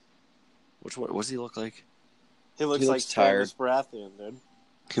 Baratheon yet? Which one? What does he look like? He looks He like looks tired. Stannis Baratheon, dude.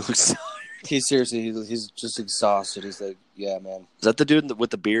 He looks. He's he's just exhausted. He's like, yeah, man. Is that the dude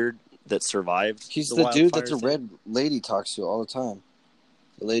with the beard that survived? He's the dude that the wildfire red thing? lady talks to all the time.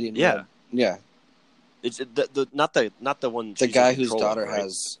 The lady in Yeah. red. Yeah. It's the not the one. The she's guy in whose control of, daughter right?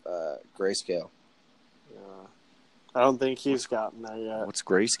 has grayscale. Yeah. I don't think he's gotten there yet. What's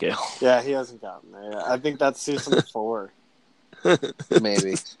grayscale? Yeah, he hasn't gotten there yet. I think that's season 4. Maybe.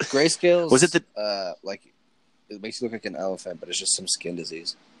 Grayscale Was it like it makes you look like an elephant, but it's just some skin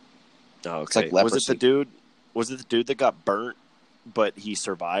disease. Oh, It's like okay. Was it leprosy. the dude? Was it the dude that got burnt, but he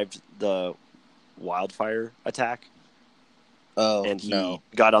survived the wildfire attack, Oh, and he no.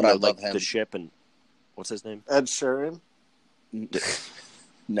 got on But I the love like him. the ship and what's his name? Ed Sheeran.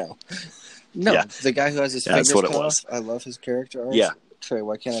 No. No. Yeah. The guy who has his Yeah, that's fingers what it cut was. off. I love his character arc. Yeah. Trey,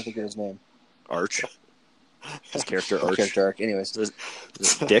 why can't I think of his name? Arch. His character Arch. Character arc. Anyways. His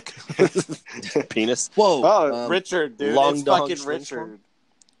dick, penis. Whoa. Oh, Richard, dude. Long It's dong fucking sling Richard. storm?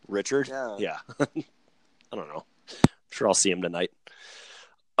 Richard. Yeah. I don't know. I'm sure I'll see him tonight.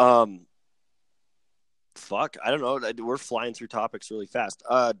 Fuck. I don't know. We're flying through topics really fast.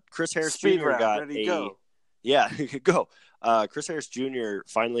 Chris Harris Speed Jr. round, got ready, a go. Yeah, go. Chris Harris Jr.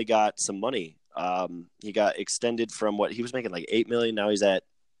 finally got some money. He got extended from what he was making like $8 million. Now he's at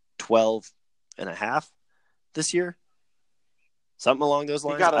 12.5 this year. Something along those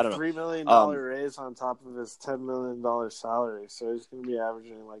lines. He got I a don't know. $3 million raise on top of his $10 million salary, so he's going to be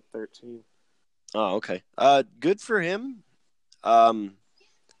averaging like 13. Oh, okay. Good for him.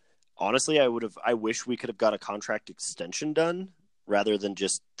 Honestly, I wish we could have got a contract extension done rather than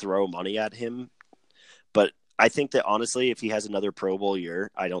just throw money at him. But I think that honestly, if he has another Pro Bowl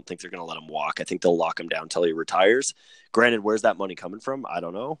year, I don't think they're going to let him walk. I think they'll lock him down until he retires. Granted, where's that money coming from? I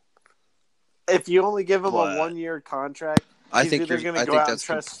don't know. If you only give him But- a 1-year contract, I he's think either gonna I go think out and that's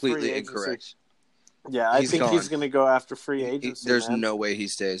trust completely free agency. incorrect. yeah, I He's think gone. he's going to go after free agency. There's man. no way he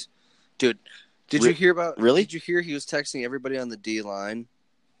stays. Dude, did you hear about Really? Did you hear he was texting everybody on the D line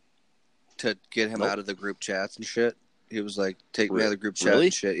to get him Nope. out of the group chats and shit? He was like, "Take me out of the group chat Really?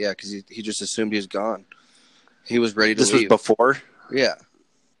 and shit." Yeah, because he just assumed he was gone. He was ready to This leave. was before? Yeah.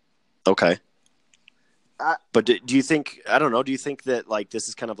 Okay. I- Do you think, I don't know, do you think that like this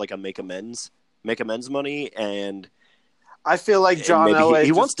is kind of like a make amends money and I feel like John maybe Elway he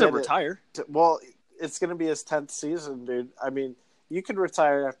just wants to did it retire? Well, it's going to be his 10th season, dude. I mean, you could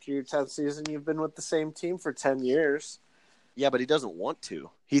retire after your 10th season. You've been with the same team for 10 years. Yeah, but he doesn't want to.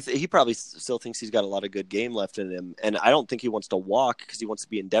 He probably still thinks he's got a lot of good game left in him, and I don't think he wants to walk because he wants to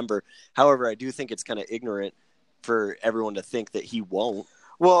be in Denver. However, I do think it's kind of ignorant for everyone to think that he won't.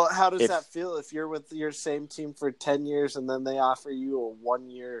 Well, how does that feel if you're with your same team for 10 years and then they offer you a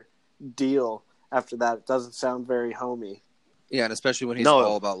 1-year deal after that? It doesn't sound very homey. Yeah, and especially when he's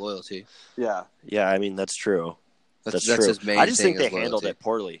all about loyalty. Yeah. Yeah, I mean, that's true. That's true. His main I just think they loyalty. handled it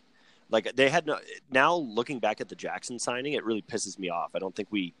poorly. Like, they had no – now, looking back at the Jackson signing, it really pisses me off. I don't think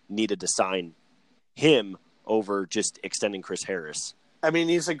we needed to sign him over just extending Chris Harris. I mean,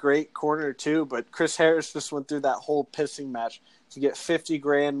 he's a great corner too, but Chris Harris just went through that whole pissing match to get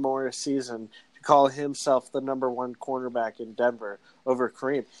 $50,000 more a season to call himself the number one cornerback in Denver over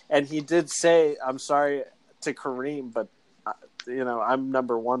Kareem. And he did say, I'm sorry to Kareem, but, I'm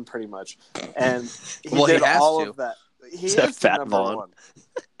number one pretty much. And he did all of that. He is the Fat number Vaughn? one.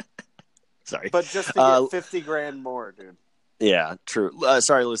 Sorry. But just to get $50,000 more, dude. Yeah, true.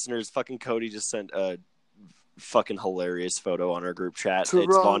 Sorry, listeners. Fucking Cody just sent a fucking hilarious photo on our group chat. Toronto.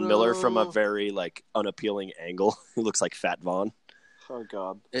 It's Von Miller from a very unappealing angle. He looks like Fat Vaughn. Oh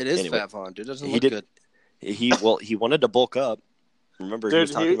God, it is Anyway, Fat Vaughn, dude. It doesn't look good. He wanted to bulk up. Remember, he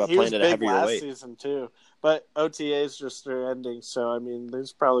was talking about playing at a heavier last weight. Season too, but OTAs just are ending. So I mean,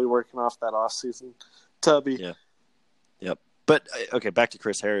 he's probably working off that off season tubby. Yeah. Yep. But okay, back to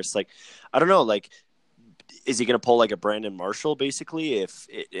Chris Harris. I don't know. Is he going to pull like a Brandon Marshall basically,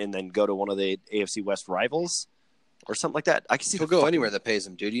 and then go to one of the AFC West rivals or something like that? I can see he'll go anywhere that pays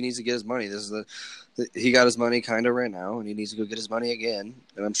him, dude. He needs to get his money. This is he got his money kind of right now, and he needs to go get his money again.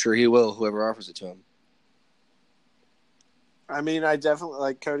 And I'm sure he will, whoever offers it to him. I mean, I definitely,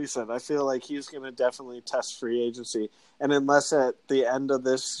 like Cody said, I feel like he's going to definitely test free agency, and unless at the end of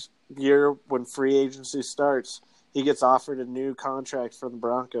this year when free agency starts, he gets offered a new contract from the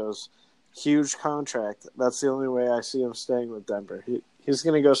Broncos. Huge contract. That's the only way I see him staying with Denver. He's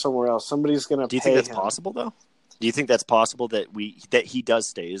going to go somewhere else. Somebody's going to pay him. Do you think that's possible, though? Do you think that's possible that he does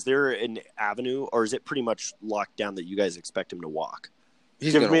stay? Is there an avenue, or is it pretty much locked down that you guys expect him to walk?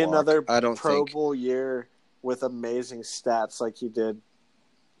 Give me another Pro Bowl year with amazing stats like he did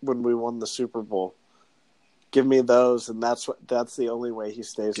when we won the Super Bowl. Give me those, and that's the only way he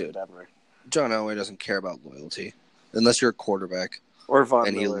stays in Denver. John Elway doesn't care about loyalty unless you're a quarterback or Von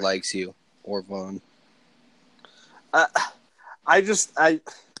and Miller. He likes you. Or Vaughn. I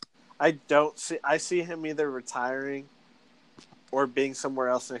don't see. I see him either retiring or being somewhere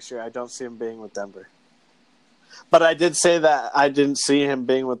else next year. I don't see him being with Denver. But I did say that I didn't see him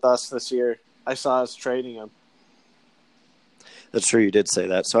being with us this year. I saw us trading him. That's true. You did say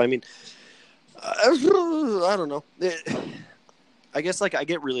that. So I mean, I don't know. I guess I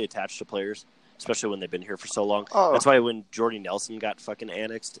get really attached to players, especially when they've been here for so long. Oh. That's why when Jordy Nelson got fucking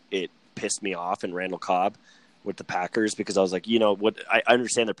annexed, it pissed me off, and Randall Cobb with the Packers, because I was like, what? I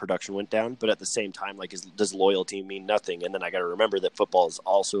understand the production went down, but at the same time, does loyalty mean nothing? And then I got to remember that football is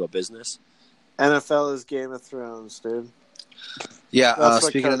also a business. NFL is Game of Thrones, dude. Yeah.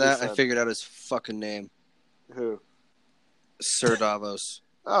 Speaking of that, said. I figured out his fucking name. Who? Sir Davos.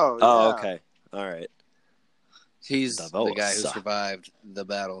 Oh. Yeah. Oh, okay. All right. He's Davos. The guy who survived the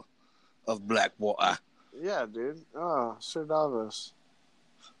Battle of Blackwater. Yeah, dude. Oh, Sir Davos.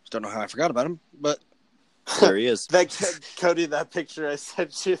 Don't know how I forgot about him, but there he is. Cody, that picture I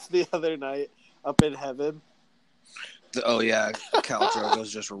sent you the other night up in heaven. Oh yeah, Khal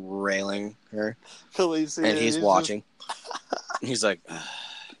Drogo's just railing her, Khaleesi, and he's watching. He's like,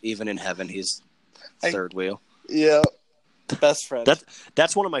 even in heaven, he's third wheel. Yeah, best friend.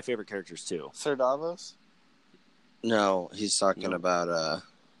 That's one of my favorite characters too. Sir Davos. No, he's talking about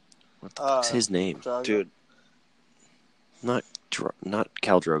what the fuck's his name, Drogo? Dude? Not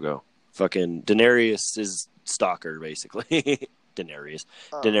Khal Drogo. Fucking Daenerys' stalker, basically. Daenerys.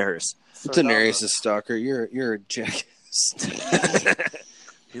 Daenerys' stalker. You're a jackass.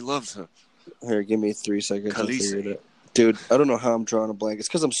 He loves her. Here, give me 3 seconds to figure it out. Dude, I don't know how I'm drawing a blank. It's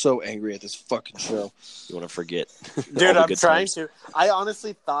because I'm so angry at this fucking show. You want to forget? Dude, I'm trying to. I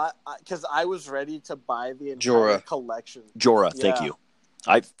honestly thought, because I was ready to buy the entire collection. Jorah, thank you.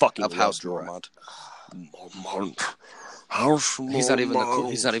 I fucking love House Jorah. Mormont. He's not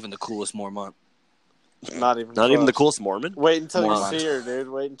even the coolest Mormont. Not even the coolest Mormon? Wait until you see her, dude.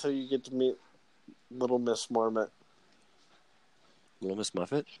 Wait until you get to meet Little Miss Mormont. Little Miss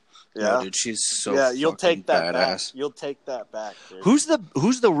Muffet? Yeah, no, dude, she's so you'll take that badass. back. You'll take that back, dude. Who's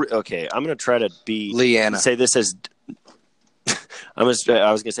the okay, I'm going to try to be Lyanna. Say this as I'm going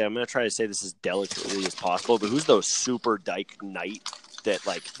to try to say this as delicately as possible, but who's the super dyke knight that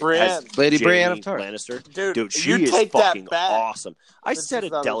like Brienne. has Lady Jaime Brienne of Tarth. Lannister. Dude, she you is take fucking that back. awesome. I This said is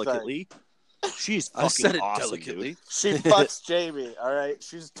it not a delicately. She's fucking I said it awesome, delicately. dude. She fucks Jamie, all right?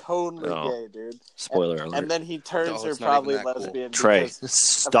 She's totally Oh. gay, dude. Spoiler alert. And then he turns Oh, her it's not probably even that cool. lesbian Trey, because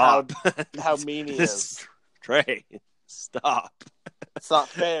stop. how mean he is. Trey, stop. It's not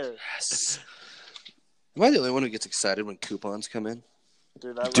fair. Am I the only one who gets excited when coupons come in?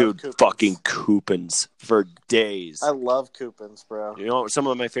 Dude, I love Dude, coupons. fucking coupons for days. I love coupons, bro. You know what some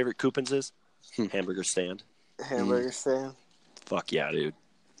of my favorite coupons is? Hamburger stand. Hamburger stand. Fuck yeah, dude.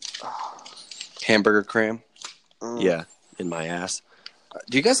 Hamburger cram. Yeah, in my ass.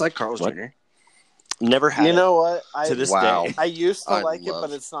 Do you guys like Carl's What? Jr.? Never had You it know what? to this Wow. day. I used to I like it, love-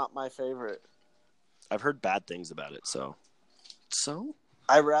 but it's not my favorite. I've heard bad things about it, so. So?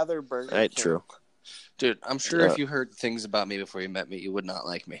 I rather Burger Right, King. true. Dude, I'm sure if you heard things about me before you met me, you would not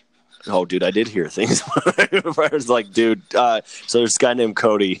like me. Oh, dude, I did hear things. I was like, dude, so there's this guy named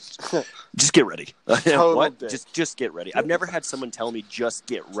Cody. Just get ready. Total What? dick. Just get ready. I've never had someone tell me just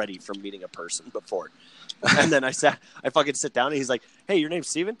get ready from meeting a person before. And then I fucking sit down and he's like, hey, your name's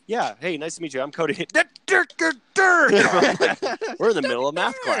Steven? Yeah. Hey, nice to meet you. I'm Cody. I'm like, we're in the middle of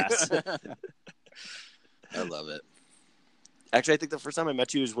math class. I love it. Actually, I think the first time I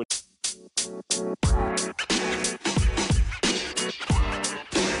met you was when.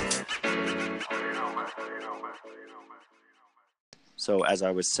 So as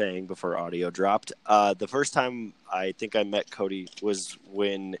I was saying before audio dropped, the first time I think I met Cody was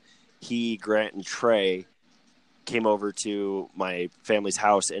when he, Grant, and Trey came over to my family's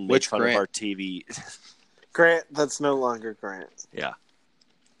house and made Which fun Grant? of our TV. Grant, that's no longer Grant. Yeah,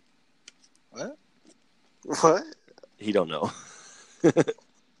 What? What? he don't know.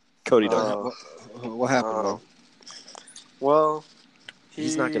 Cody don't know. What happened, Oh. Will? Well,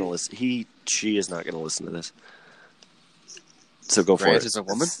 He's not going to listen. She is not going to listen to this. So go for Grant it. is a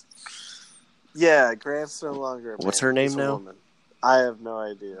woman? Yeah, Grant's no longer a man. What's her name He's a now? woman. I have no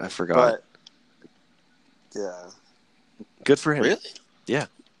idea. I forgot. But, yeah. Good for him. Really? Yeah.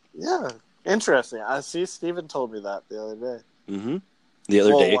 Interesting. I see Steven told me that the other day. Mm-hmm. The other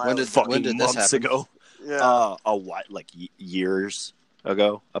Well, day, when did fucking this months happen? ago. Yeah. A what? Like years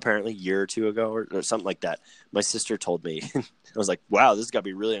ago, apparently, year or two ago, or something like that. My sister told me. I was like, "Wow, this has got to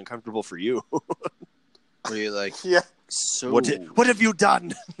be really uncomfortable for you." Were you like, yeah. so... What have you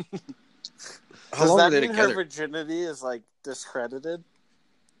done? How Does long that were they mean her together? virginity is like discredited?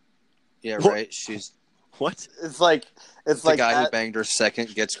 Yeah, What? right. She's What? It's like the like guy who at- banged her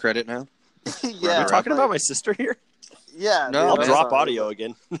second gets credit now. yeah, Are you talking like- about my sister here? Yeah. No, dude, I'll man. drop sorry, audio but-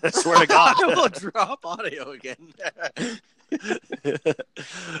 again. I swear to God. We'll drop audio again.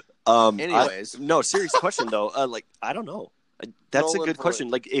 Anyways. no, serious question though. Like, I don't know. That's Nolan a good question.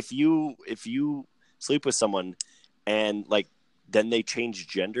 Like, if you sleep with someone and like then they change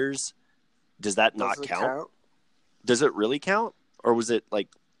genders, does that not Does it count? Does it really count, or was it like?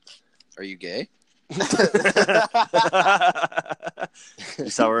 Are you gay? You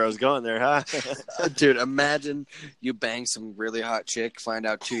saw where I was going there, huh? Dude, imagine you bang some really hot chick, find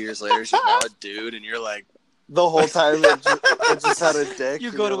out 2 years later she's now a dude, and you're like, The whole time it just had a dick. you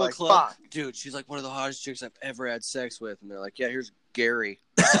and go to you're a like, club, "Fuck." dude, she's like one of the hottest chicks I've ever had sex with, and they're like, yeah, here's Gary.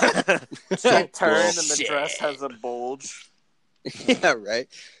 You turn and the Bullshit. dress has a bulge. Yeah, right.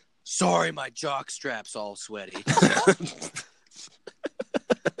 Sorry, my jock strap's all sweaty.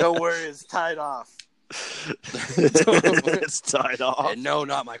 Don't worry, it's tied off. It's tied off. And no,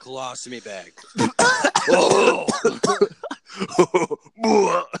 not my colostomy bag. Oh.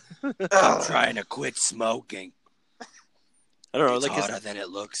 I'm trying to quit smoking. I don't know, It's like hotter than it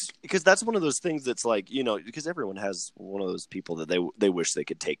looks. because that's one of those things that's like, you know, because everyone has one of those people that they wish they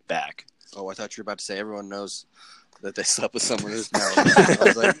could take back. Oh, I thought you were about to say everyone knows that they slept with someone who's married. I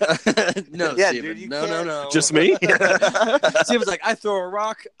was like, no, Yeah, Steven. dude, you no, can't- no. Just me? Steven's like, I throw a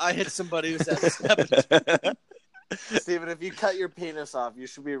rock, I hit somebody who's had seven. Steven, if you cut your penis off, you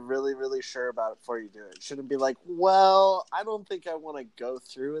should be really, really sure about it before you do it. You shouldn't be like, well, I don't think I want to go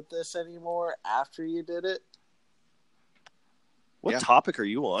through with this anymore after you did it. What Yeah. topic are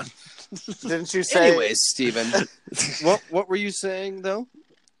you on? Didn't you say? Anyways, Steven, what were you saying though?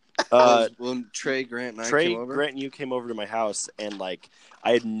 When Trey, Grant, and I Trey, came over. Grant, and you came over to my house, and like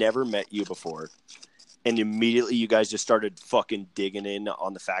I had never met you before, and immediately you guys just started fucking digging in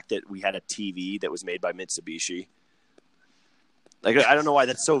on the fact that we had a TV that was made by Mitsubishi. Like I don't know why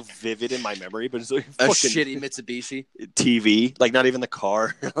that's so vivid in my memory, but it's like a fucking shitty Mitsubishi. TV, like not even the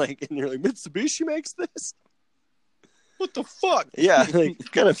car. Like, and you're like, Mitsubishi makes this? What the fuck? Yeah, like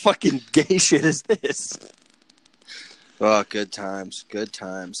what kind of fucking gay shit is this? Oh, good times. Good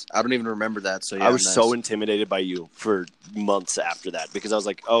times. I don't even remember that. So yeah, I was nice. so intimidated by you for months after that because I was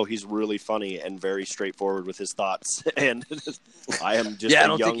like, oh, he's really funny and very straightforward with his thoughts. And I am just I a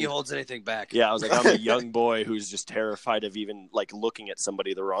don't young... think he holds anything back. Yeah, I was like, I'm a young boy who's just terrified of even like looking at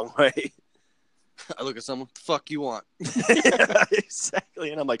somebody the wrong way. I look at someone, the fuck you want? Yeah,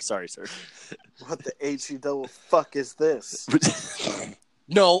 exactly. And I'm like, sorry, sir. What the HE double fuck is this?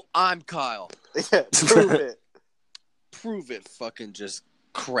 No, I'm Kyle. Yeah, prove it. Prove it. Fucking just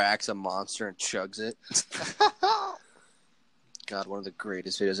cracks a monster and chugs it. God, one of the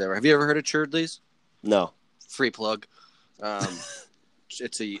greatest videos ever. Have you ever heard of Churdleys? No. Free plug.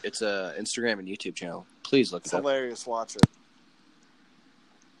 It's a Instagram and YouTube channel. Please look It's it up. hilarious. Watch it.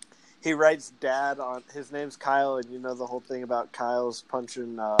 He writes dad on his name's Kyle, and you know the whole thing about Kyle's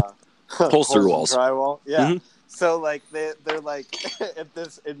punching Holes through in walls. drywall. Yeah. Mhm. So like they're like at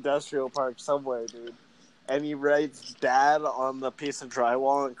this industrial park somewhere, dude. And he writes dad on the piece of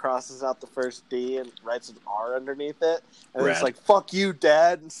drywall and crosses out the first D and writes an R underneath it. And Rad. it's like, fuck you,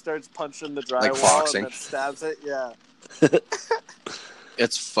 dad, and starts punching the drywall Like foxing. and then stabs it. Yeah.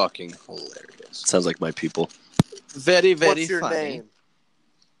 It's fucking hilarious. Sounds like my people. Very, very What's your funny. name?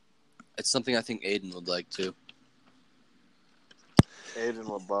 It's something I think Aiden would like too. Aiden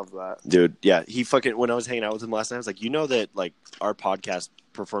would love that. Dude, yeah, he fucking, when I was hanging out with him last night, I was like, you know that like our podcast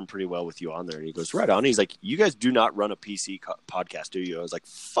performed pretty well with you on there. And he goes, right on. He's like, you guys do not run a PC podcast, do you? I was like,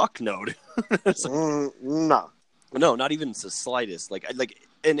 fuck no. Dude. It's like, No. no, not even the slightest.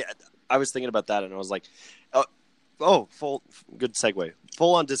 And I was thinking about that and I was like, good segue.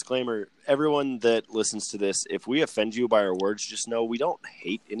 Full on disclaimer. Everyone that listens to this, if we offend you by our words, just know we don't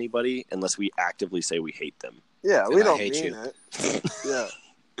hate anybody unless we actively say we hate them. Yeah, And we I don't hate mean you. it. Yeah.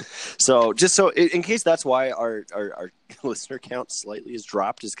 So just so in case that's why our listener count slightly has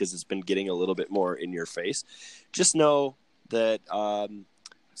dropped is because it's been getting a little bit more in your face. Just know that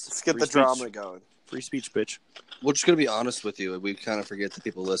Let's get free the speech. drama going. Free speech, bitch. We're just gonna be honest with you. We kind of forget that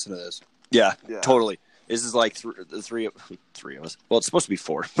people listen to this. Yeah, Yeah. totally. This is like the three of us. Well, it's supposed to be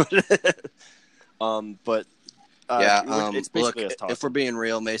four, but it's basically us look, talking. if we're being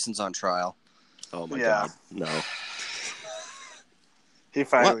real, Mason's on trial. Oh my Yeah. god, no! He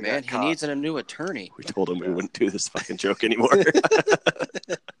finally What, man? got He caught. needs a new attorney. We told him we wouldn't do this fucking joke anymore.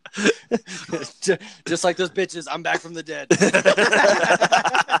 Just like those bitches, I'm back from the dead.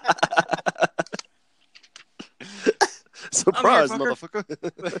 Surprise, I'm here,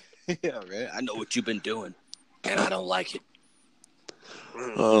 motherfucker! Yeah, right. I know what you've been doing, and I don't like it.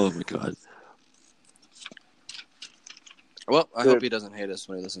 Oh my god! Well, I Dude. hope he doesn't hate us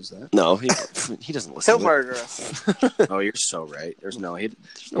when he listens to that. No, he doesn't listen. He'll to it. murder us. Oh, you're so right. There's no, No even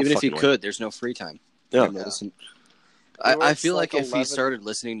if he fucking way. could, there's no free time. Yeah. Him to listen. He I works feel like like if he 11 started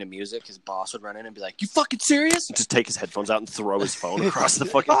listening to music, his boss would run in and be like, "You fucking serious? Just take his headphones out and throw his phone across the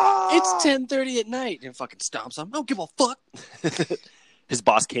fucking. It's 10:30 at night," and fucking stomps on him. I don't give a fuck. His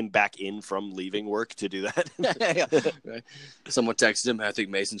boss came back in from leaving work to do that. Yeah. Right. Someone texted him. I think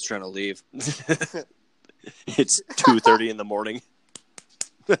Mason's trying to leave. It's 2:30 in the morning.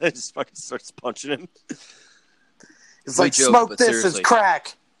 Just fucking starts punching him. He's We like, joke, smoke but this, seriously. it's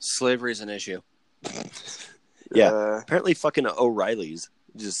crack. Slavery is an issue. Yeah. Apparently, fucking O'Reilly's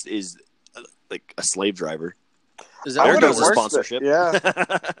just is like a slave driver. Is I There wouldn't goes a work sponsorship. there.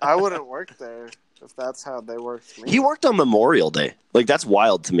 Yeah, I wouldn't work there if that's how they worked me. He worked on Memorial Day. Like that's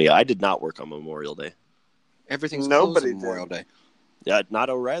wild to me. I did not work on Memorial Day. Everything's Nobody closed on Memorial Day. Yeah, not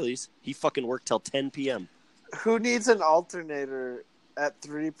O'Reilly's. He fucking worked till 10 p.m. Who needs an alternator at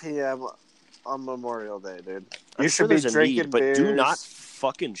 3 p.m. on Memorial Day, dude? I'm You sure should be there's a drinking need, but beers. do not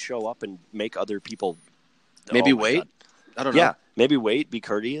fucking show up and make other people. Maybe Oh my wait. God. I don't know. Yeah, maybe wait. Be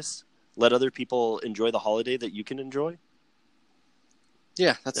courteous. Let other people enjoy the holiday that you can enjoy.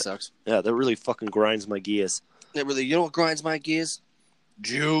 Yeah, that sucks. Yeah, that really fucking grinds my gears. It really, you know what grinds my gears?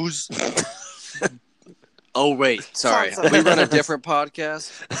 Jews. Oh wait, sorry. Sounds We run a different podcast.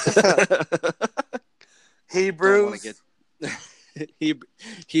 Hebrews.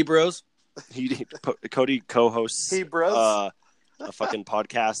 Hebrews. Cody co-hosts Hebrews. a fucking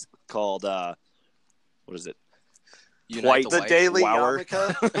podcast called what is it? Unite the White. Daily Wower.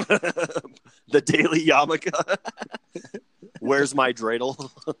 Yarmulke. The Daily Yarmulke. Where's my dreidel?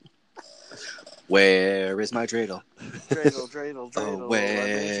 Where is my dreidel? Dreidel. Oh,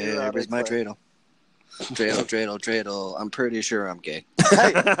 where is my dreidel? Dreidel. I'm pretty sure I'm gay.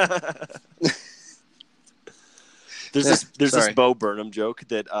 There's this Sorry. Bo Burnham joke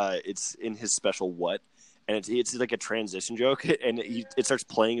that it's in his special What, and it's like a transition joke, and it starts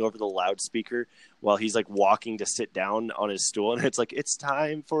playing over the loudspeaker while he's like walking to sit down on his stool, and it's like, it's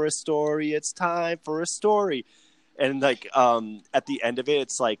time for a story, And like at the end of it,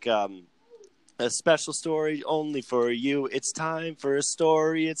 it's like a special story only for you. It's time for a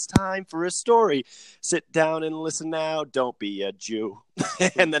story. It's time for a story. Sit down and listen now. Don't be a Jew.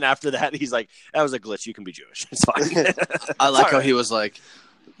 And then after that, he's like, that was a glitch. You can be Jewish. It's fine. I like how he was like,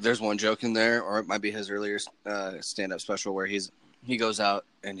 there's one joke in there, or it might be his earlier stand-up special where he goes out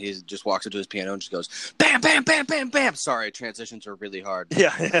and he just walks up to his piano and just goes, bam, bam, bam, bam, bam. Sorry, transitions are really hard.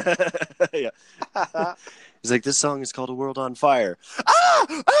 Yeah. Yeah. He's like, this song is called A World on Fire.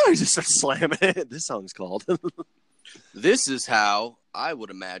 He just starts slamming it. This song's called. This is how I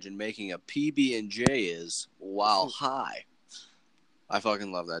would imagine making a PB&J is while high. I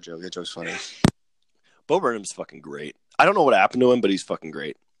fucking love that joke. That joke's funny. Bo Burnham's fucking great. I don't know what happened to him, but he's fucking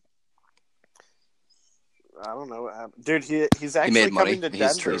great. I don't know what happened. Dude, he's actually coming to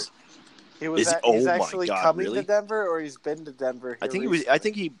Denver. He's actually coming to Denver, or he's been to Denver. I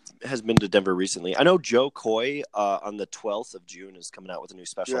think he has been to Denver recently. I know Joe Coy on the 12th of June is coming out with a new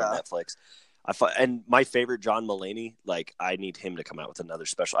special on Netflix. And my favorite, John Mulaney, like I need him to come out with another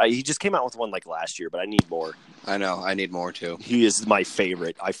special. He just came out with one like last year, but I need more. I know, I need more too. He is my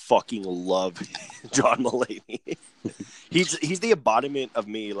favorite. I fucking love John Mulaney. He's the embodiment of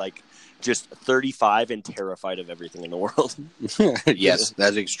me, like just 35 and terrified of everything in the world. Yes,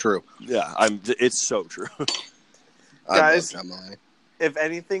 that is true. Yeah, it's so true. Guys, if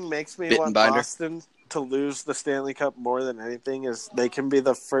anything makes me want Boston to lose the Stanley Cup more than anything is they can be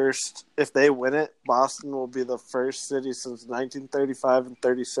the first. If they win it, Boston will be the first city since 1935 and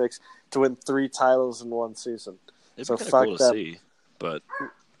 36 to win 3 titles in one season. It's so fuck cool to see, but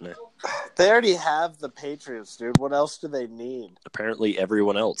they already have the Patriots, dude. What else do they need? Apparently,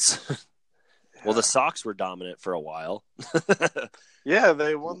 everyone else. Well, the Sox were dominant for a while. Yeah,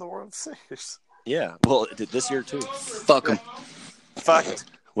 they won the World Series. Yeah, well, it did this year too. Fuck them. Fuck.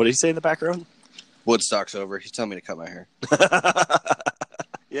 What did he say in the background? Woodstock's over. He's telling me to cut my hair.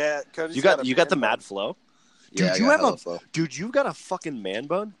 Yeah, Cody's you got the mad flow. Dude, yeah, you have flow. Dude, you got a fucking man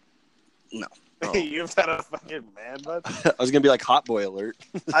bun? No. Oh. You've got a fucking man bun? I was gonna be like Hot Boy alert.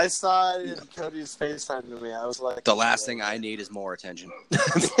 I saw it in Cody's FaceTime to me. I was like, the last thing I need is more attention.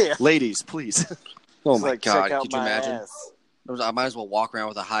 Yeah. Ladies, please. Oh my god, could you imagine? Ass. I might as well walk around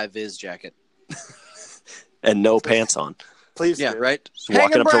with a high vis jacket. And no pants on. Please, yeah, right. Just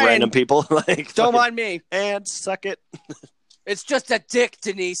walking up to random people, like don't mind me, and suck it. It's just a dick,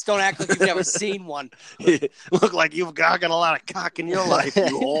 Denise. Don't act like you've never seen one. Look like you've got a lot of cock in your life, you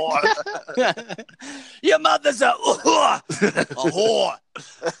whore. Your mother's a whore.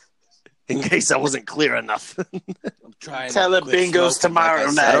 In case I wasn't clear enough. I'm trying. Tell the bingos tomorrow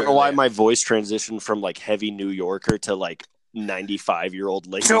night. I don't know why my voice transitioned from like heavy New Yorker to like 95-year-old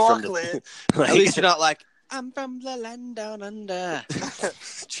lady. Chocolate. Like, at least you're not like, I'm from the land down under.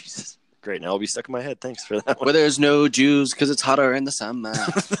 Jesus. Great. Now I'll be stuck in my head. Thanks for that one. Where there's no Jews because it's hotter in the summer.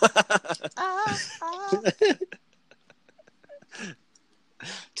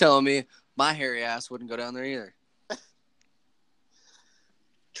 Telling me my hairy ass wouldn't go down there either.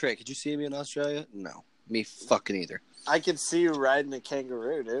 Trey, could you see me in Australia? No. Me fucking either. I could see you riding a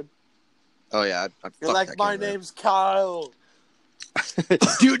kangaroo, dude. Oh, yeah. I'd You're like, my name's Kyle.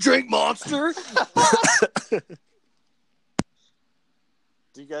 Do you drink Monster?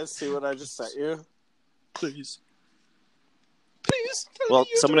 Do you guys see what I just sent you? Please. Well,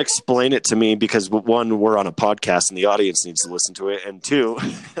 someone explain it to me because one, we're on a podcast and the audience needs to listen to it, and two,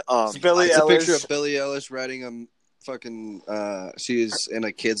 it's a picture of Billie Eilish riding a fucking. She's in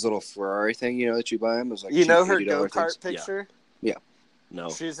a kid's little Ferrari thing, you know, that you buy them. It was like you know her go-kart picture? Yeah. No.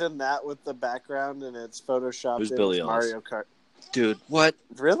 She's in that with the background, and it's photoshopped. Who's Billie Eilish? Mario Kart. Dude, what?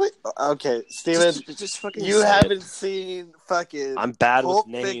 Really? Okay, Steven, just fucking you haven't seen fucking I'm bad Pulp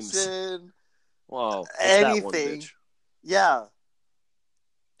with names. Fiction, Whoa. anything. Yeah.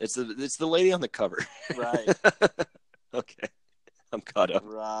 It's the lady on the cover. Right. Okay. I'm caught up.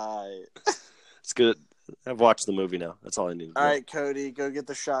 Right. It's good. I've watched the movie now. That's all I need to All right, Cody, go get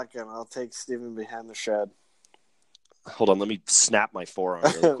the shotgun. I'll take Steven behind the shed. Hold on, let me snap my forearm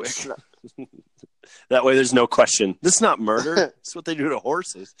really quick. That way there's no question. This is not murder. It's what they do to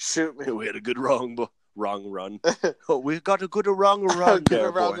horses. Shoot me. We had a good wrong run. Oh, we got a good wrong run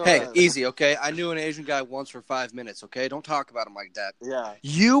there, boy. Hey, easy, okay? I knew an Asian guy once for 5 minutes, okay? Don't talk about him like that. Yeah.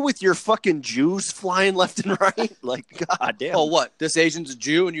 You with your fucking Jews flying left and right? Like, goddamn. Oh, what? This Asian's a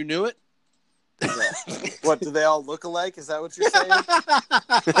Jew and you knew it? Yeah. What, do they all look alike? Is that what you're saying?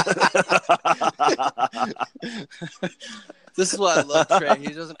 This is why I love Trey. He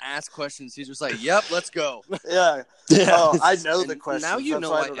doesn't ask questions. He's just like, yep, let's go. Yeah. Oh, I know the question. Now you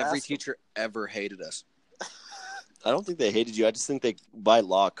know why every teacher ever hated us. I don't think they hated you. I just think they, by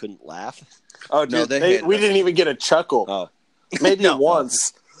law, couldn't laugh. Oh, No, dude, they hated we us. didn't even get a chuckle. Oh, Maybe No.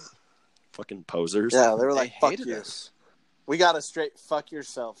 once. fucking posers. Yeah, they were like, They fuck hated you. us. We got a straight fuck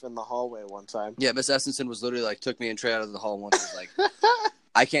yourself in the hallway one time. Yeah, Miss Essenson was literally like, took me and Trey out of the hall once. Was like,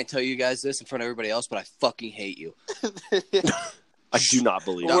 I can't tell you guys this in front of everybody else, but I fucking hate you. I do not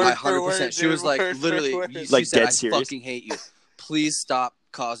believe No, Word it. I for 100%. word, She was dude, like, word for literally, word. she Like, said, dead I serious? fucking hate you. Please stop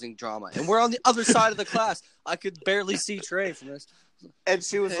causing drama. And we're on the other side of the class. I could barely see Trey from this. And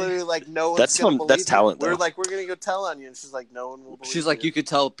she was literally like, no one's That's gonna some- believe that's you. talent, We're though. like, we're gonna go tell on you, and she's like, no one will believe She's like, you could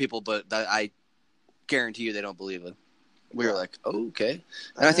tell people, but I guarantee you they don't believe it. We were like, oh, okay.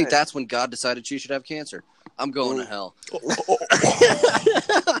 And I think Alright. that's when God decided she should have cancer. I'm going to hell.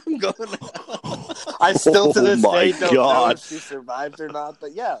 I'm going to hell. I still to Oh this my day don't know God. if she survived or not,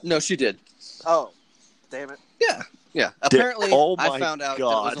 but yeah. No, she did. Oh, damn it. Yeah. Yeah. Apparently, oh I my found out that it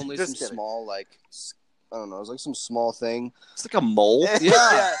God. was only Just some kidding. small, like, I don't know, it was like some small thing. It's like a mole.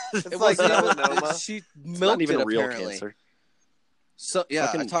 Yeah. It's It like wasn't even, melanoma. she It's milked not even it, a real apparently. cancer. So, yeah, I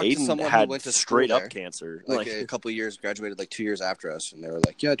Fucking talked to Aiden someone had who went to straight school up there, cancer. like a couple of years, graduated like 2 years after us, and they were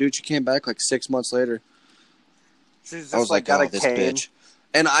like, yeah, dude, she came back like 6 months later. She's just I was like, got oh, a this cane. bitch.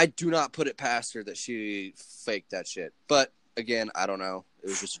 And I do not put it past her that she faked that shit. But, again, I don't know. It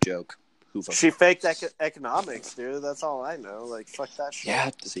was just a joke. Who fucking... She faked economics, dude. That's all I know. Like, fuck that shit. Yeah.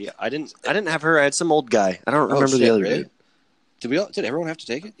 See, I didn't have her. I had some old guy. I don't Oh, remember the shit, other really? dude. Did everyone have to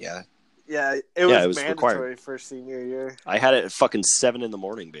take it? Yeah. Yeah, it Yeah, was it was mandatory required. for senior year. I had it at fucking 7 in the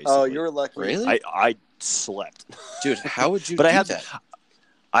morning, basically. Oh, you were lucky. Really? I slept. Dude, how would you But do I had that?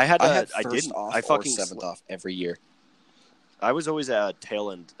 I had I had I first didn't. off I or fucking seventh off every year. I was always at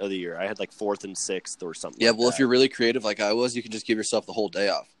tail end of the year. I had like 4th and 6th or something. Yeah, like well, that. if you're really creative like I was, you can just give yourself the whole day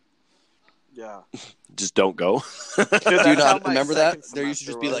off. Yeah. just don't go. Do you That's how not my remember that? second There used to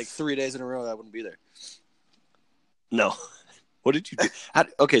just semester be like was. 3 days in a row that I wouldn't be there. No. What did you do?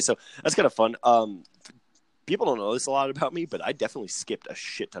 Okay, so that's kind of fun. People don't know this a lot about me, but I definitely skipped a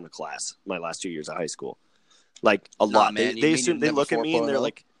shit ton of class my last 2 years of high school. Like a Nah, lot. man, you They mean assume you they never look at me and they're 4.0?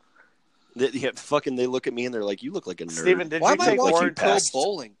 like, they look at me and they're like, you look like a nerd. Steven, did Why you am I take watching Warren Pro passed?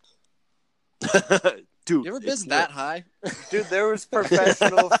 Bowling? Dude, You ever it's been that high? Dude, there was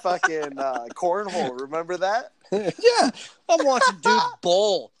professional fucking cornhole. Remember that? Yeah, I'm watching dude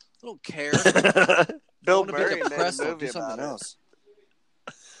bowl. I don't care. I Bill want to be Murray made a depressed. I'll movie do about something it. else.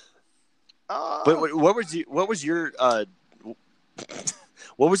 But what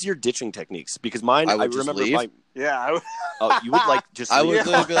was your ditching techniques? Because mine, I I would just remember leave. Yeah, you would like just I would leave.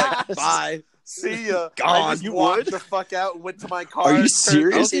 literally be like, Yes. bye. see ya. Gone, I just you walked would? the fuck out and went to my car. Are you turned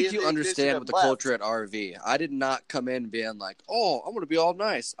serious? I don't the think key you in the understand ignition with the and culture at RV. I did not come in being like, oh, I'm going to be all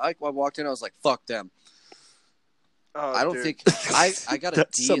nice. I walked in, I was like, fuck them. left. Oh, I don't dude. think I got a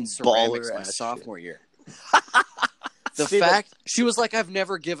That's D some in ceramics baller my ass sophomore year. The Steven- fact she was like, I've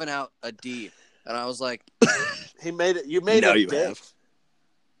never given out a D, and I was like, he made it. You made No, a you dick. have.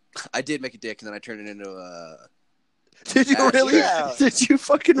 I did make a dick, and then I turned it into a. Did you Actually, really? yeah. Did you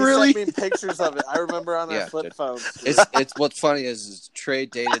fucking He really? sent me pictures of it. I remember on our Yeah, flip dude. phones. It's what's funny is Trey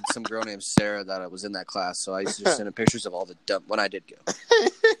dated some girl named Sarah that was in that class, so I used to just send him pictures of all the dumb when I did go.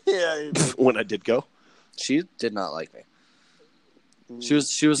 Yeah, he did. When I did go, She did not like me.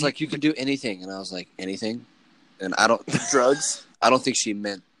 She was like, you can do anything, and I was like, anything, and I don't drugs. think she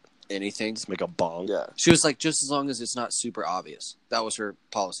meant anything. just make a bong. Yeah. She was like, just as long as it's not super obvious. That was her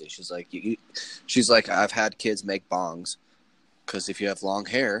policy. She's like, she's like, I've had kids make bongs because if you have long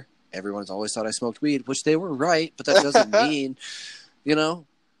hair, everyone's always thought I smoked weed, which they were right, but that doesn't mean, you know,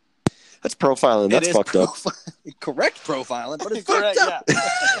 That's profiling. That's it is fucked up. correct profiling, but it's Correct, fucked up.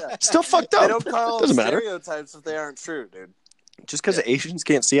 yeah. Still fucked They up. don't call them Doesn't matter. stereotypes if they aren't true, dude. Just because Asians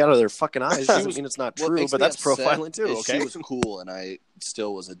can't see out of their fucking eyes doesn't was- mean it's not What true. makes But me that's upset profiling too. is Okay. She was cool, and I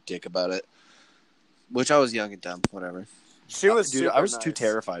still was a dick about it, which I was young and dumb. Whatever. She was Dude, super I was too nice.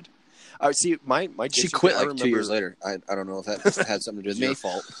 terrified. See, my She ditching quit thing, I like 2 years remember- later. I don't know if that had something to do with It's your me.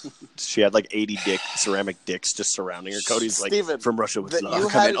 fault. She had like 80 ceramic dicks just surrounding her. Cody's like Steven, from Russia with That love. you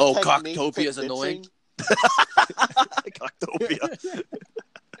come had in, a oh, technique Cocktopia to is annoying. ditching? Cocktopia.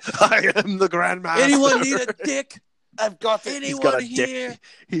 I am the grandmaster. Anyone need a dick? I've got the Anyone got a here?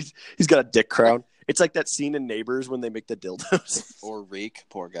 He's got a dick crown. It's like that scene in Neighbors when they make the dildos. Or Reek,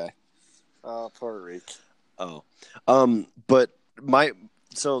 poor guy. Oh, poor Reek. Oh, but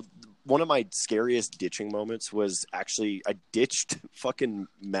one of my scariest ditching moments was actually I ditched fucking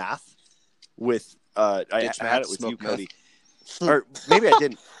math with I Ditch had math, it with you, smoke meth. Cody, or maybe I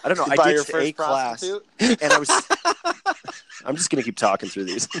didn't. I don't know. You I buy your ditched first a class, prostitute? and I was. I'm just gonna keep talking through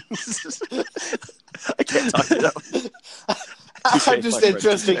these. I can't talk it out. I'm just my friend.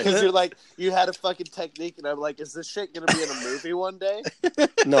 interested because you're like, you had a fucking technique, and I'm like, is this shit gonna be in a movie one day?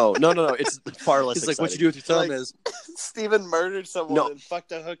 No. It's far less. He's like, exciting. what you do with your thumb Like- is. Steven murdered someone No. and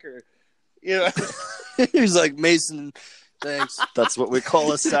fucked a hooker. You know, He's like, Mason, thanks. That's what we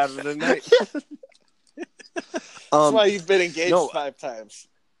call a Saturday night. that's why you've been engaged no. 5 times.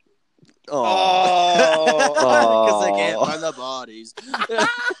 Oh. Because I can't find the bodies.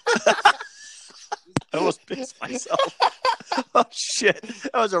 I almost pissed myself. Oh shit!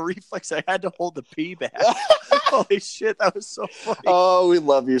 That was a reflex. I had to hold the pee back. Holy shit! That was so funny. Oh, we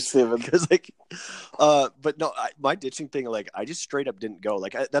love you, Steven. Because but no, my ditching thing, like I just straight up didn't go.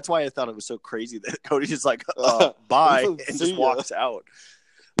 Like that's why I thought it was so crazy that Cody just like bye and See just ya. walks out.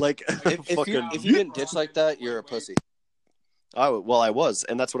 Like If you didn't ditch like that, you're a pussy. oh well, I was,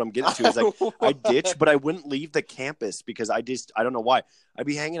 and that's what I'm getting to. Is like I ditched, but I wouldn't leave the campus because I don't know why. I'd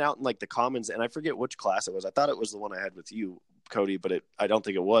be hanging out in like the commons, and I forget which class it was. I thought it was the one I had with you, Cody, but I don't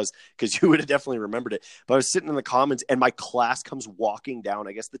think it was because you would have definitely remembered it. But I was sitting in the commons, and my class comes walking down.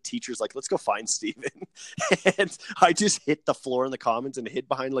 I guess the teacher's like, "Let's go find Steven." And I just hit the floor in the commons and hid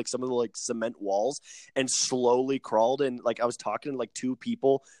behind like some of the like cement walls and slowly crawled. And like I was talking to like 2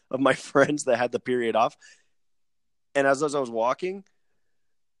 people of my friends that had the period off. And as I was walking,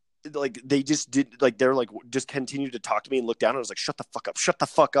 like they just did, like they're like just continued to talk to me and look down. And I was like, shut the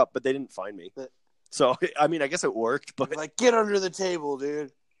fuck up. But they didn't find me. So I mean, I guess it worked. But Like, get under the table,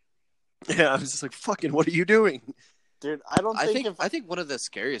 dude. yeah, I was just like, fucking, what are you doing? Dude, I think one of the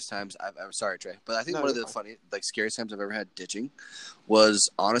scariest times I'm sorry, Trey, but I think No, one of you're the fine. funny, like scariest times I've ever had ditching was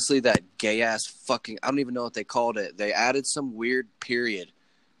honestly that gay ass fucking, I don't even know what they called it. They added some weird period,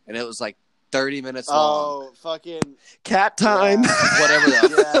 and it was like 30 minutes long. Oh, fucking Cat time. Yeah. Whatever the Yeah,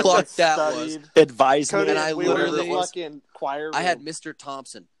 fuck we that was. studied. Advisement. Cody, And I we were in literally the was- fucking choir room. I had Mr.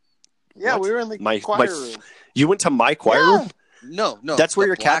 Thompson. Yeah, What? we were in the My choir room. You went to my choir Yeah. room? No. That's where the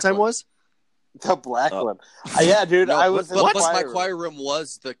your cat black time one. was? The black Oh. one. Yeah, dude, No, I was but, in but the my choir choir room. room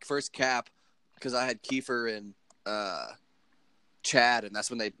was the first cap because I had Kiefer and Chad, and that's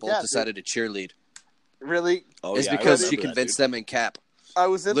when they both Yeah, dude. decided to cheerlead. Really? Oh, It's yeah, I because she remember that, convinced dude. them in cap. I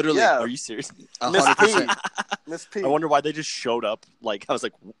was in Literally, yeah, Are you serious? Miss 100%. P. Miss P. I wonder why they just showed up. Like, I was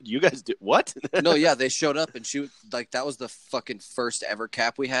like, you guys did what? No, yeah, they showed up, and she like that was the fucking first ever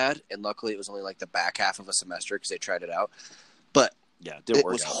cap we had, and luckily it was only like the back half of a semester because they tried it out. But Yeah, it didn't it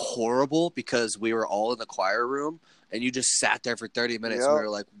work was out. horrible because we were all in the choir room, and you just sat there for 30 minutes. And Yep. we were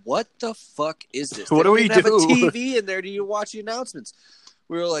like, "What the fuck is this? What They do don't we even have a do?" TV in there? Do you watch the announcements?"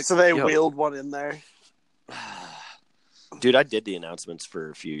 We were like, So they Yo. wheeled one in there. Dude, I did the announcements for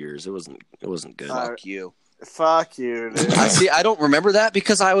a few years. It wasn't good. "Fuck you." Fuck you, dude. I don't remember that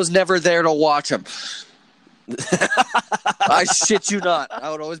because I was never there to watch him. I shit you not. I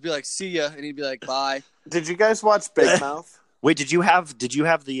would always be like, "See ya," and he'd be like, "Bye." Did you guys watch Big Mouth? Wait, did you have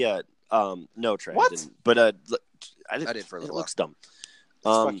the no, Trey? What? I didn't. But I did for a it little looks dumb. It's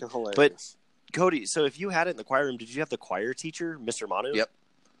fucking hilarious. Cody, so if you had it in the choir room, did you have the choir teacher, Mr. Manu? Yep.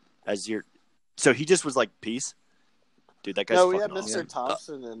 As your, so he just was like, peace? Dude, that guy's No, we fucking had awesome. Mr.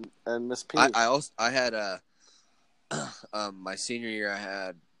 Thompson and Miss P. I had my senior year. I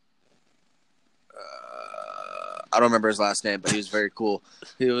had I don't remember his last name, but he was very cool.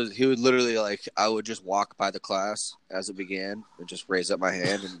 He would literally like I would just walk by the class as it began and just raise up my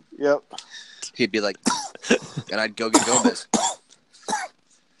hand, and Yep. he'd be like, and I'd go get Gomez,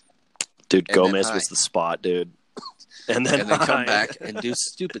 Dude, And then Gomez hi. was the spot, dude. And then and then come hi. back and do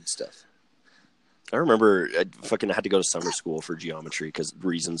stupid stuff. I remember I fucking had to go to summer school for geometry because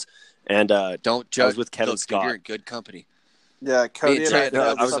reasons. And Don't I judge. was with Kevin Look, dude, Scott. you're in good company. Yeah, Cody and and I Chad,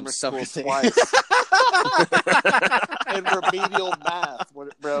 failed I was summer summer school thing. twice. In remedial math,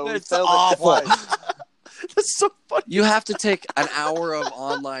 bro. We It's failed awful. it twice. That's so funny. You have to take an hour of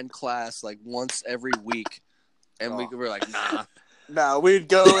online class like once every week, and we Oh. were like, nah. No, we'd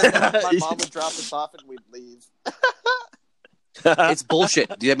go and my mom would drop us off and we'd leave. It's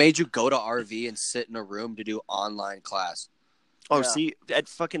bullshit. They made you go to RV and sit in a room to do online class. Oh, Yeah. see, at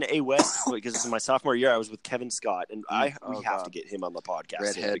fucking A West, because this is my sophomore year, I was with Kevin Scott, and we Oh, have God. to get him on the podcast soon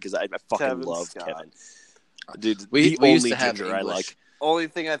Redhead. because I fucking Kevin love Scott. Kevin. Dude, We the used only to have ginger I English. like. Only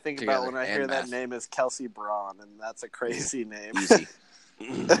thing I think about Together when I and hear that math. name is Kelsey Braun, and that's a crazy name. Easy.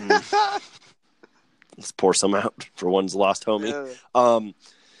 Let's pour some out for one's lost homie. Yeah.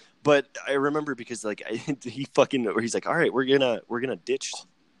 But I remember because like he's like, all right, we're gonna ditch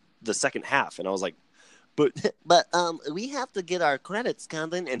the second half, and I was like, but we have to get our credits,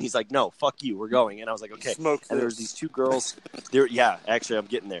 Condon, and he's like, no, fuck you, we're going, and I was like, okay. Smoke And there was these two girls. Actually, I'm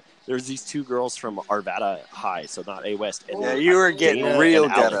getting there. There was these two girls from Arvada High, so not A West. And Yeah, you were getting Dana real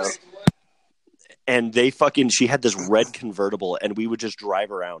and ghetto. Alex. And she had this red convertible, and we would just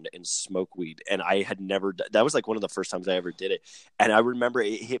drive around and smoke weed. And I had never, that was like one of the first times I ever did it. And I remember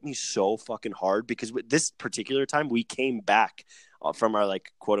it hit me so fucking hard because this particular time we came back from our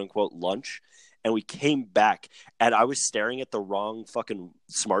like quote unquote lunch, and we came back and I was staring at the wrong fucking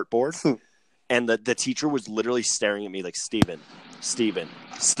smart board. And the teacher was literally staring at me like, Steven.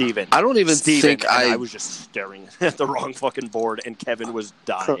 I don't even think I was just staring at the wrong fucking board, and Kevin was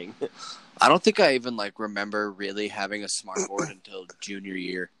dying. I don't think I even like remember really having a smart board until junior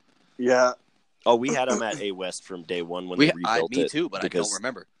year. Yeah. Oh, we had them at A West from day one when they rebuilt it. Me too, but I don't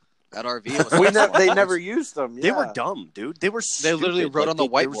remember. That RV was they never used them. Yeah. They were dumb, dude. They were stupid. They literally wrote on the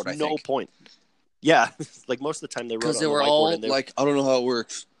whiteboard. There was no point. Yeah, like most of the time they wrote on the whiteboard. Because they were all like, I don't know how it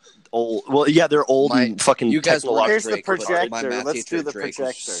works. Old. Well, yeah, they're old and fucking. You guys were Here's Drake, the projector. my math Let's teacher do the Drake projector.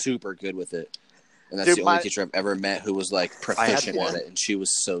 was super good with it, and that's the only teacher I've ever met who was like proficient at it, and she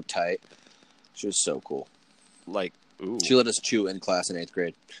was so tight. She was so cool. Like, ooh. She let us chew in class in 8th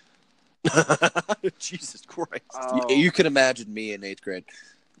grade. Jesus Christ! You can imagine me in 8th grade,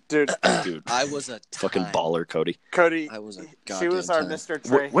 dude. I was a fucking baller, Cody. I was a she was our Mr.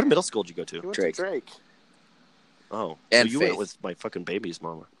 Drake. What middle school did you go to? Drake. Oh, and so you Faith. went with my fucking baby's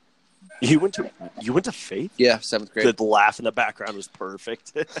mama. You went to Faith? Yeah, 7th grade. The laugh in the background was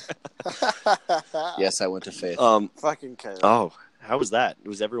perfect. Yes, I went to Faith. Fucking Caleb. Oh, how was that?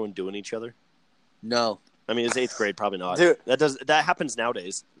 Was everyone doing each other? No. I mean, it's 8th grade, probably not. Dude. That happens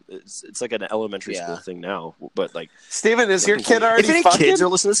nowadays. It's like an elementary school thing now. But like, Steven, is your kid already if any fucking? kids are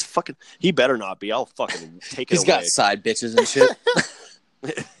listening to this, fucking, he better not be. I'll fucking take it He's got side bitches and shit.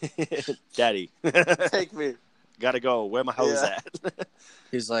 Daddy, take me. Gotta go. Where my hose at?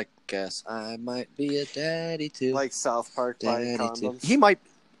 He's like, guess I might be a daddy too. Like South Park buying condoms. He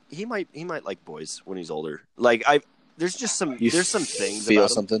might like boys when he's older. Like there's some things feel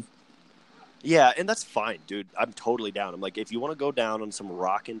about something. Him. Yeah, and that's fine, dude. I'm totally down. I'm like, if you want to go down on some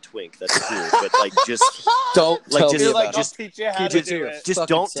rockin' twink, that's cool. But like, just don't like tell just me like about just teach you how to do it. just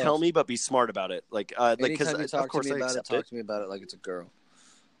don't tell me, but be smart about it. Like because Anytime you talk of course to me I about it, accept talk it. to me about it like it's a girl.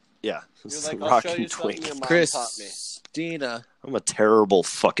 Yeah, you're like, I'll show you something twink. your mom taught me. Christina. I'm a terrible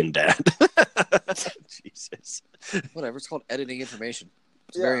fucking dad. Jesus. Whatever. It's called editing information.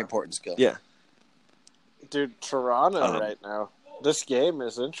 It's a very important skill. Yeah. Dude, Toronto right now. This game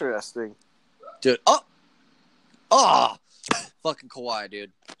is interesting. Dude. Fucking Kawhi,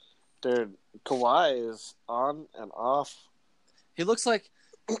 dude. Dude, Kawhi is on and off. He looks like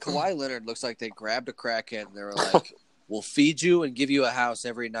Kawhi Leonard looks like they grabbed a crackhead and they were like, we'll feed you and give you a house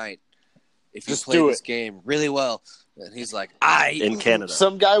every night if you play this game really well. And he's like, in Canada.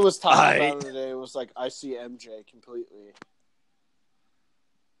 Some guy was talking about it today. It was like, I see MJ completely.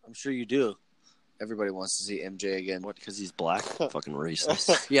 I'm sure you do. Everybody wants to see MJ again. What? Because he's black? Fucking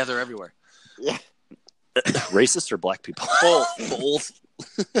racist. Yeah, they're everywhere. Yeah. Racist or black people? Both.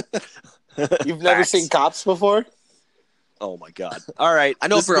 You've never seen Cops before? Oh my god! All right, I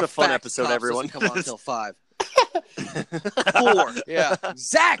know this for has been a a fun fact episode, Cops everyone. Come on until 5. 4. Yeah,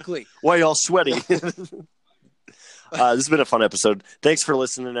 exactly. Why y'all sweaty? This has been a fun episode. Thanks for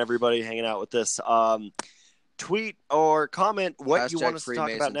listening, everybody, hanging out with us. Tweet or comment what you want us to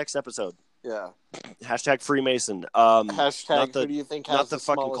talk about next episode. Yeah. Hashtag Freemason. Hashtag who do you think has the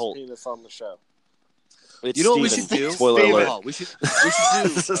smallest Colt. penis on the show? It's you know what we Steven. should do? Spoiler alert. Oh, we should do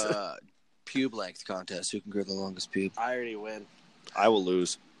pube length contest. Who can grow the longest pube? I already win. I will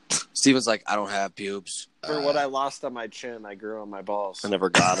lose. Steven's like, I don't have pubes. For what I lost on my chin, I grew on my balls. I never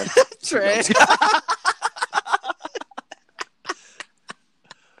got him. Trey.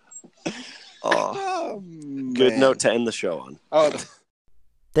 Good note to end the show on. Oh,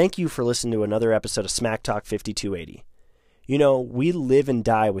 Thank you for listening to another episode of Smack Talk 5280. You know, we live and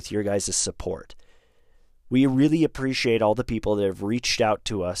die with your guys' support. We really appreciate all the people that have reached out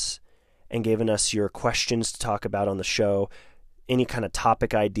to us and given us your questions to talk about on the show, any kind of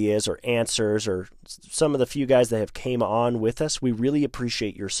topic ideas or answers, or some of the few guys that have came on with us. We really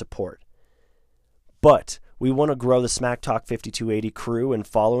appreciate your support. But we want to grow the Smack Talk 5280 crew and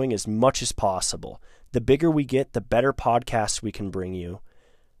following as much as possible. The bigger we get, the better podcasts we can bring you.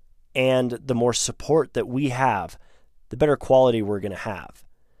 And the more support that we have, the better quality we're going to have.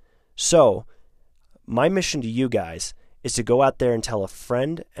 So, my mission to you guys is to go out there and tell a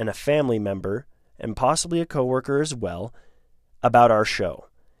friend and a family member, and possibly a coworker as well, about our show.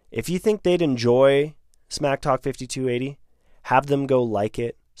 If you think they'd enjoy Smack Talk 5280, have them go like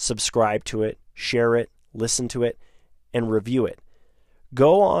it, subscribe to it, share it, listen to it, and review it.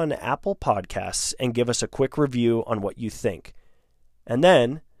 Go on Apple Podcasts and give us a quick review on what you think. And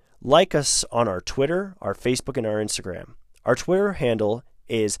then like us on our Twitter, our Facebook, and our Instagram. Our Twitter handle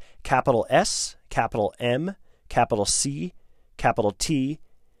is capital S, capital M, capital C, capital T,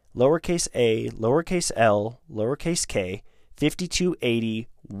 lowercase a, lowercase l, lowercase k,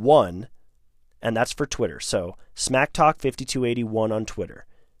 5281, and that's for Twitter. So Smack Talk 5281 on Twitter.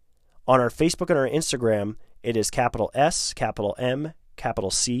 On our Facebook and our Instagram, it is capital S, capital M,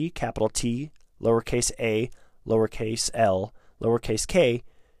 capital C, capital T, lowercase a, lowercase l, lowercase k,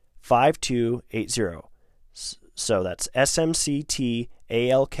 5280. So that's SMCTALK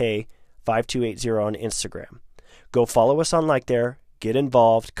 5280 on Instagram. Go follow us on there. Get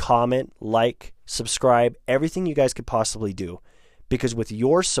involved, comment, like, subscribe, everything you guys could possibly do. Because with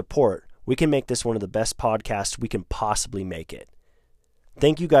your support, we can make this one of the best podcasts we can possibly make it.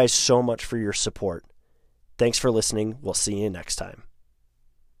 Thank you guys so much for your support. Thanks for listening. We'll see you next time.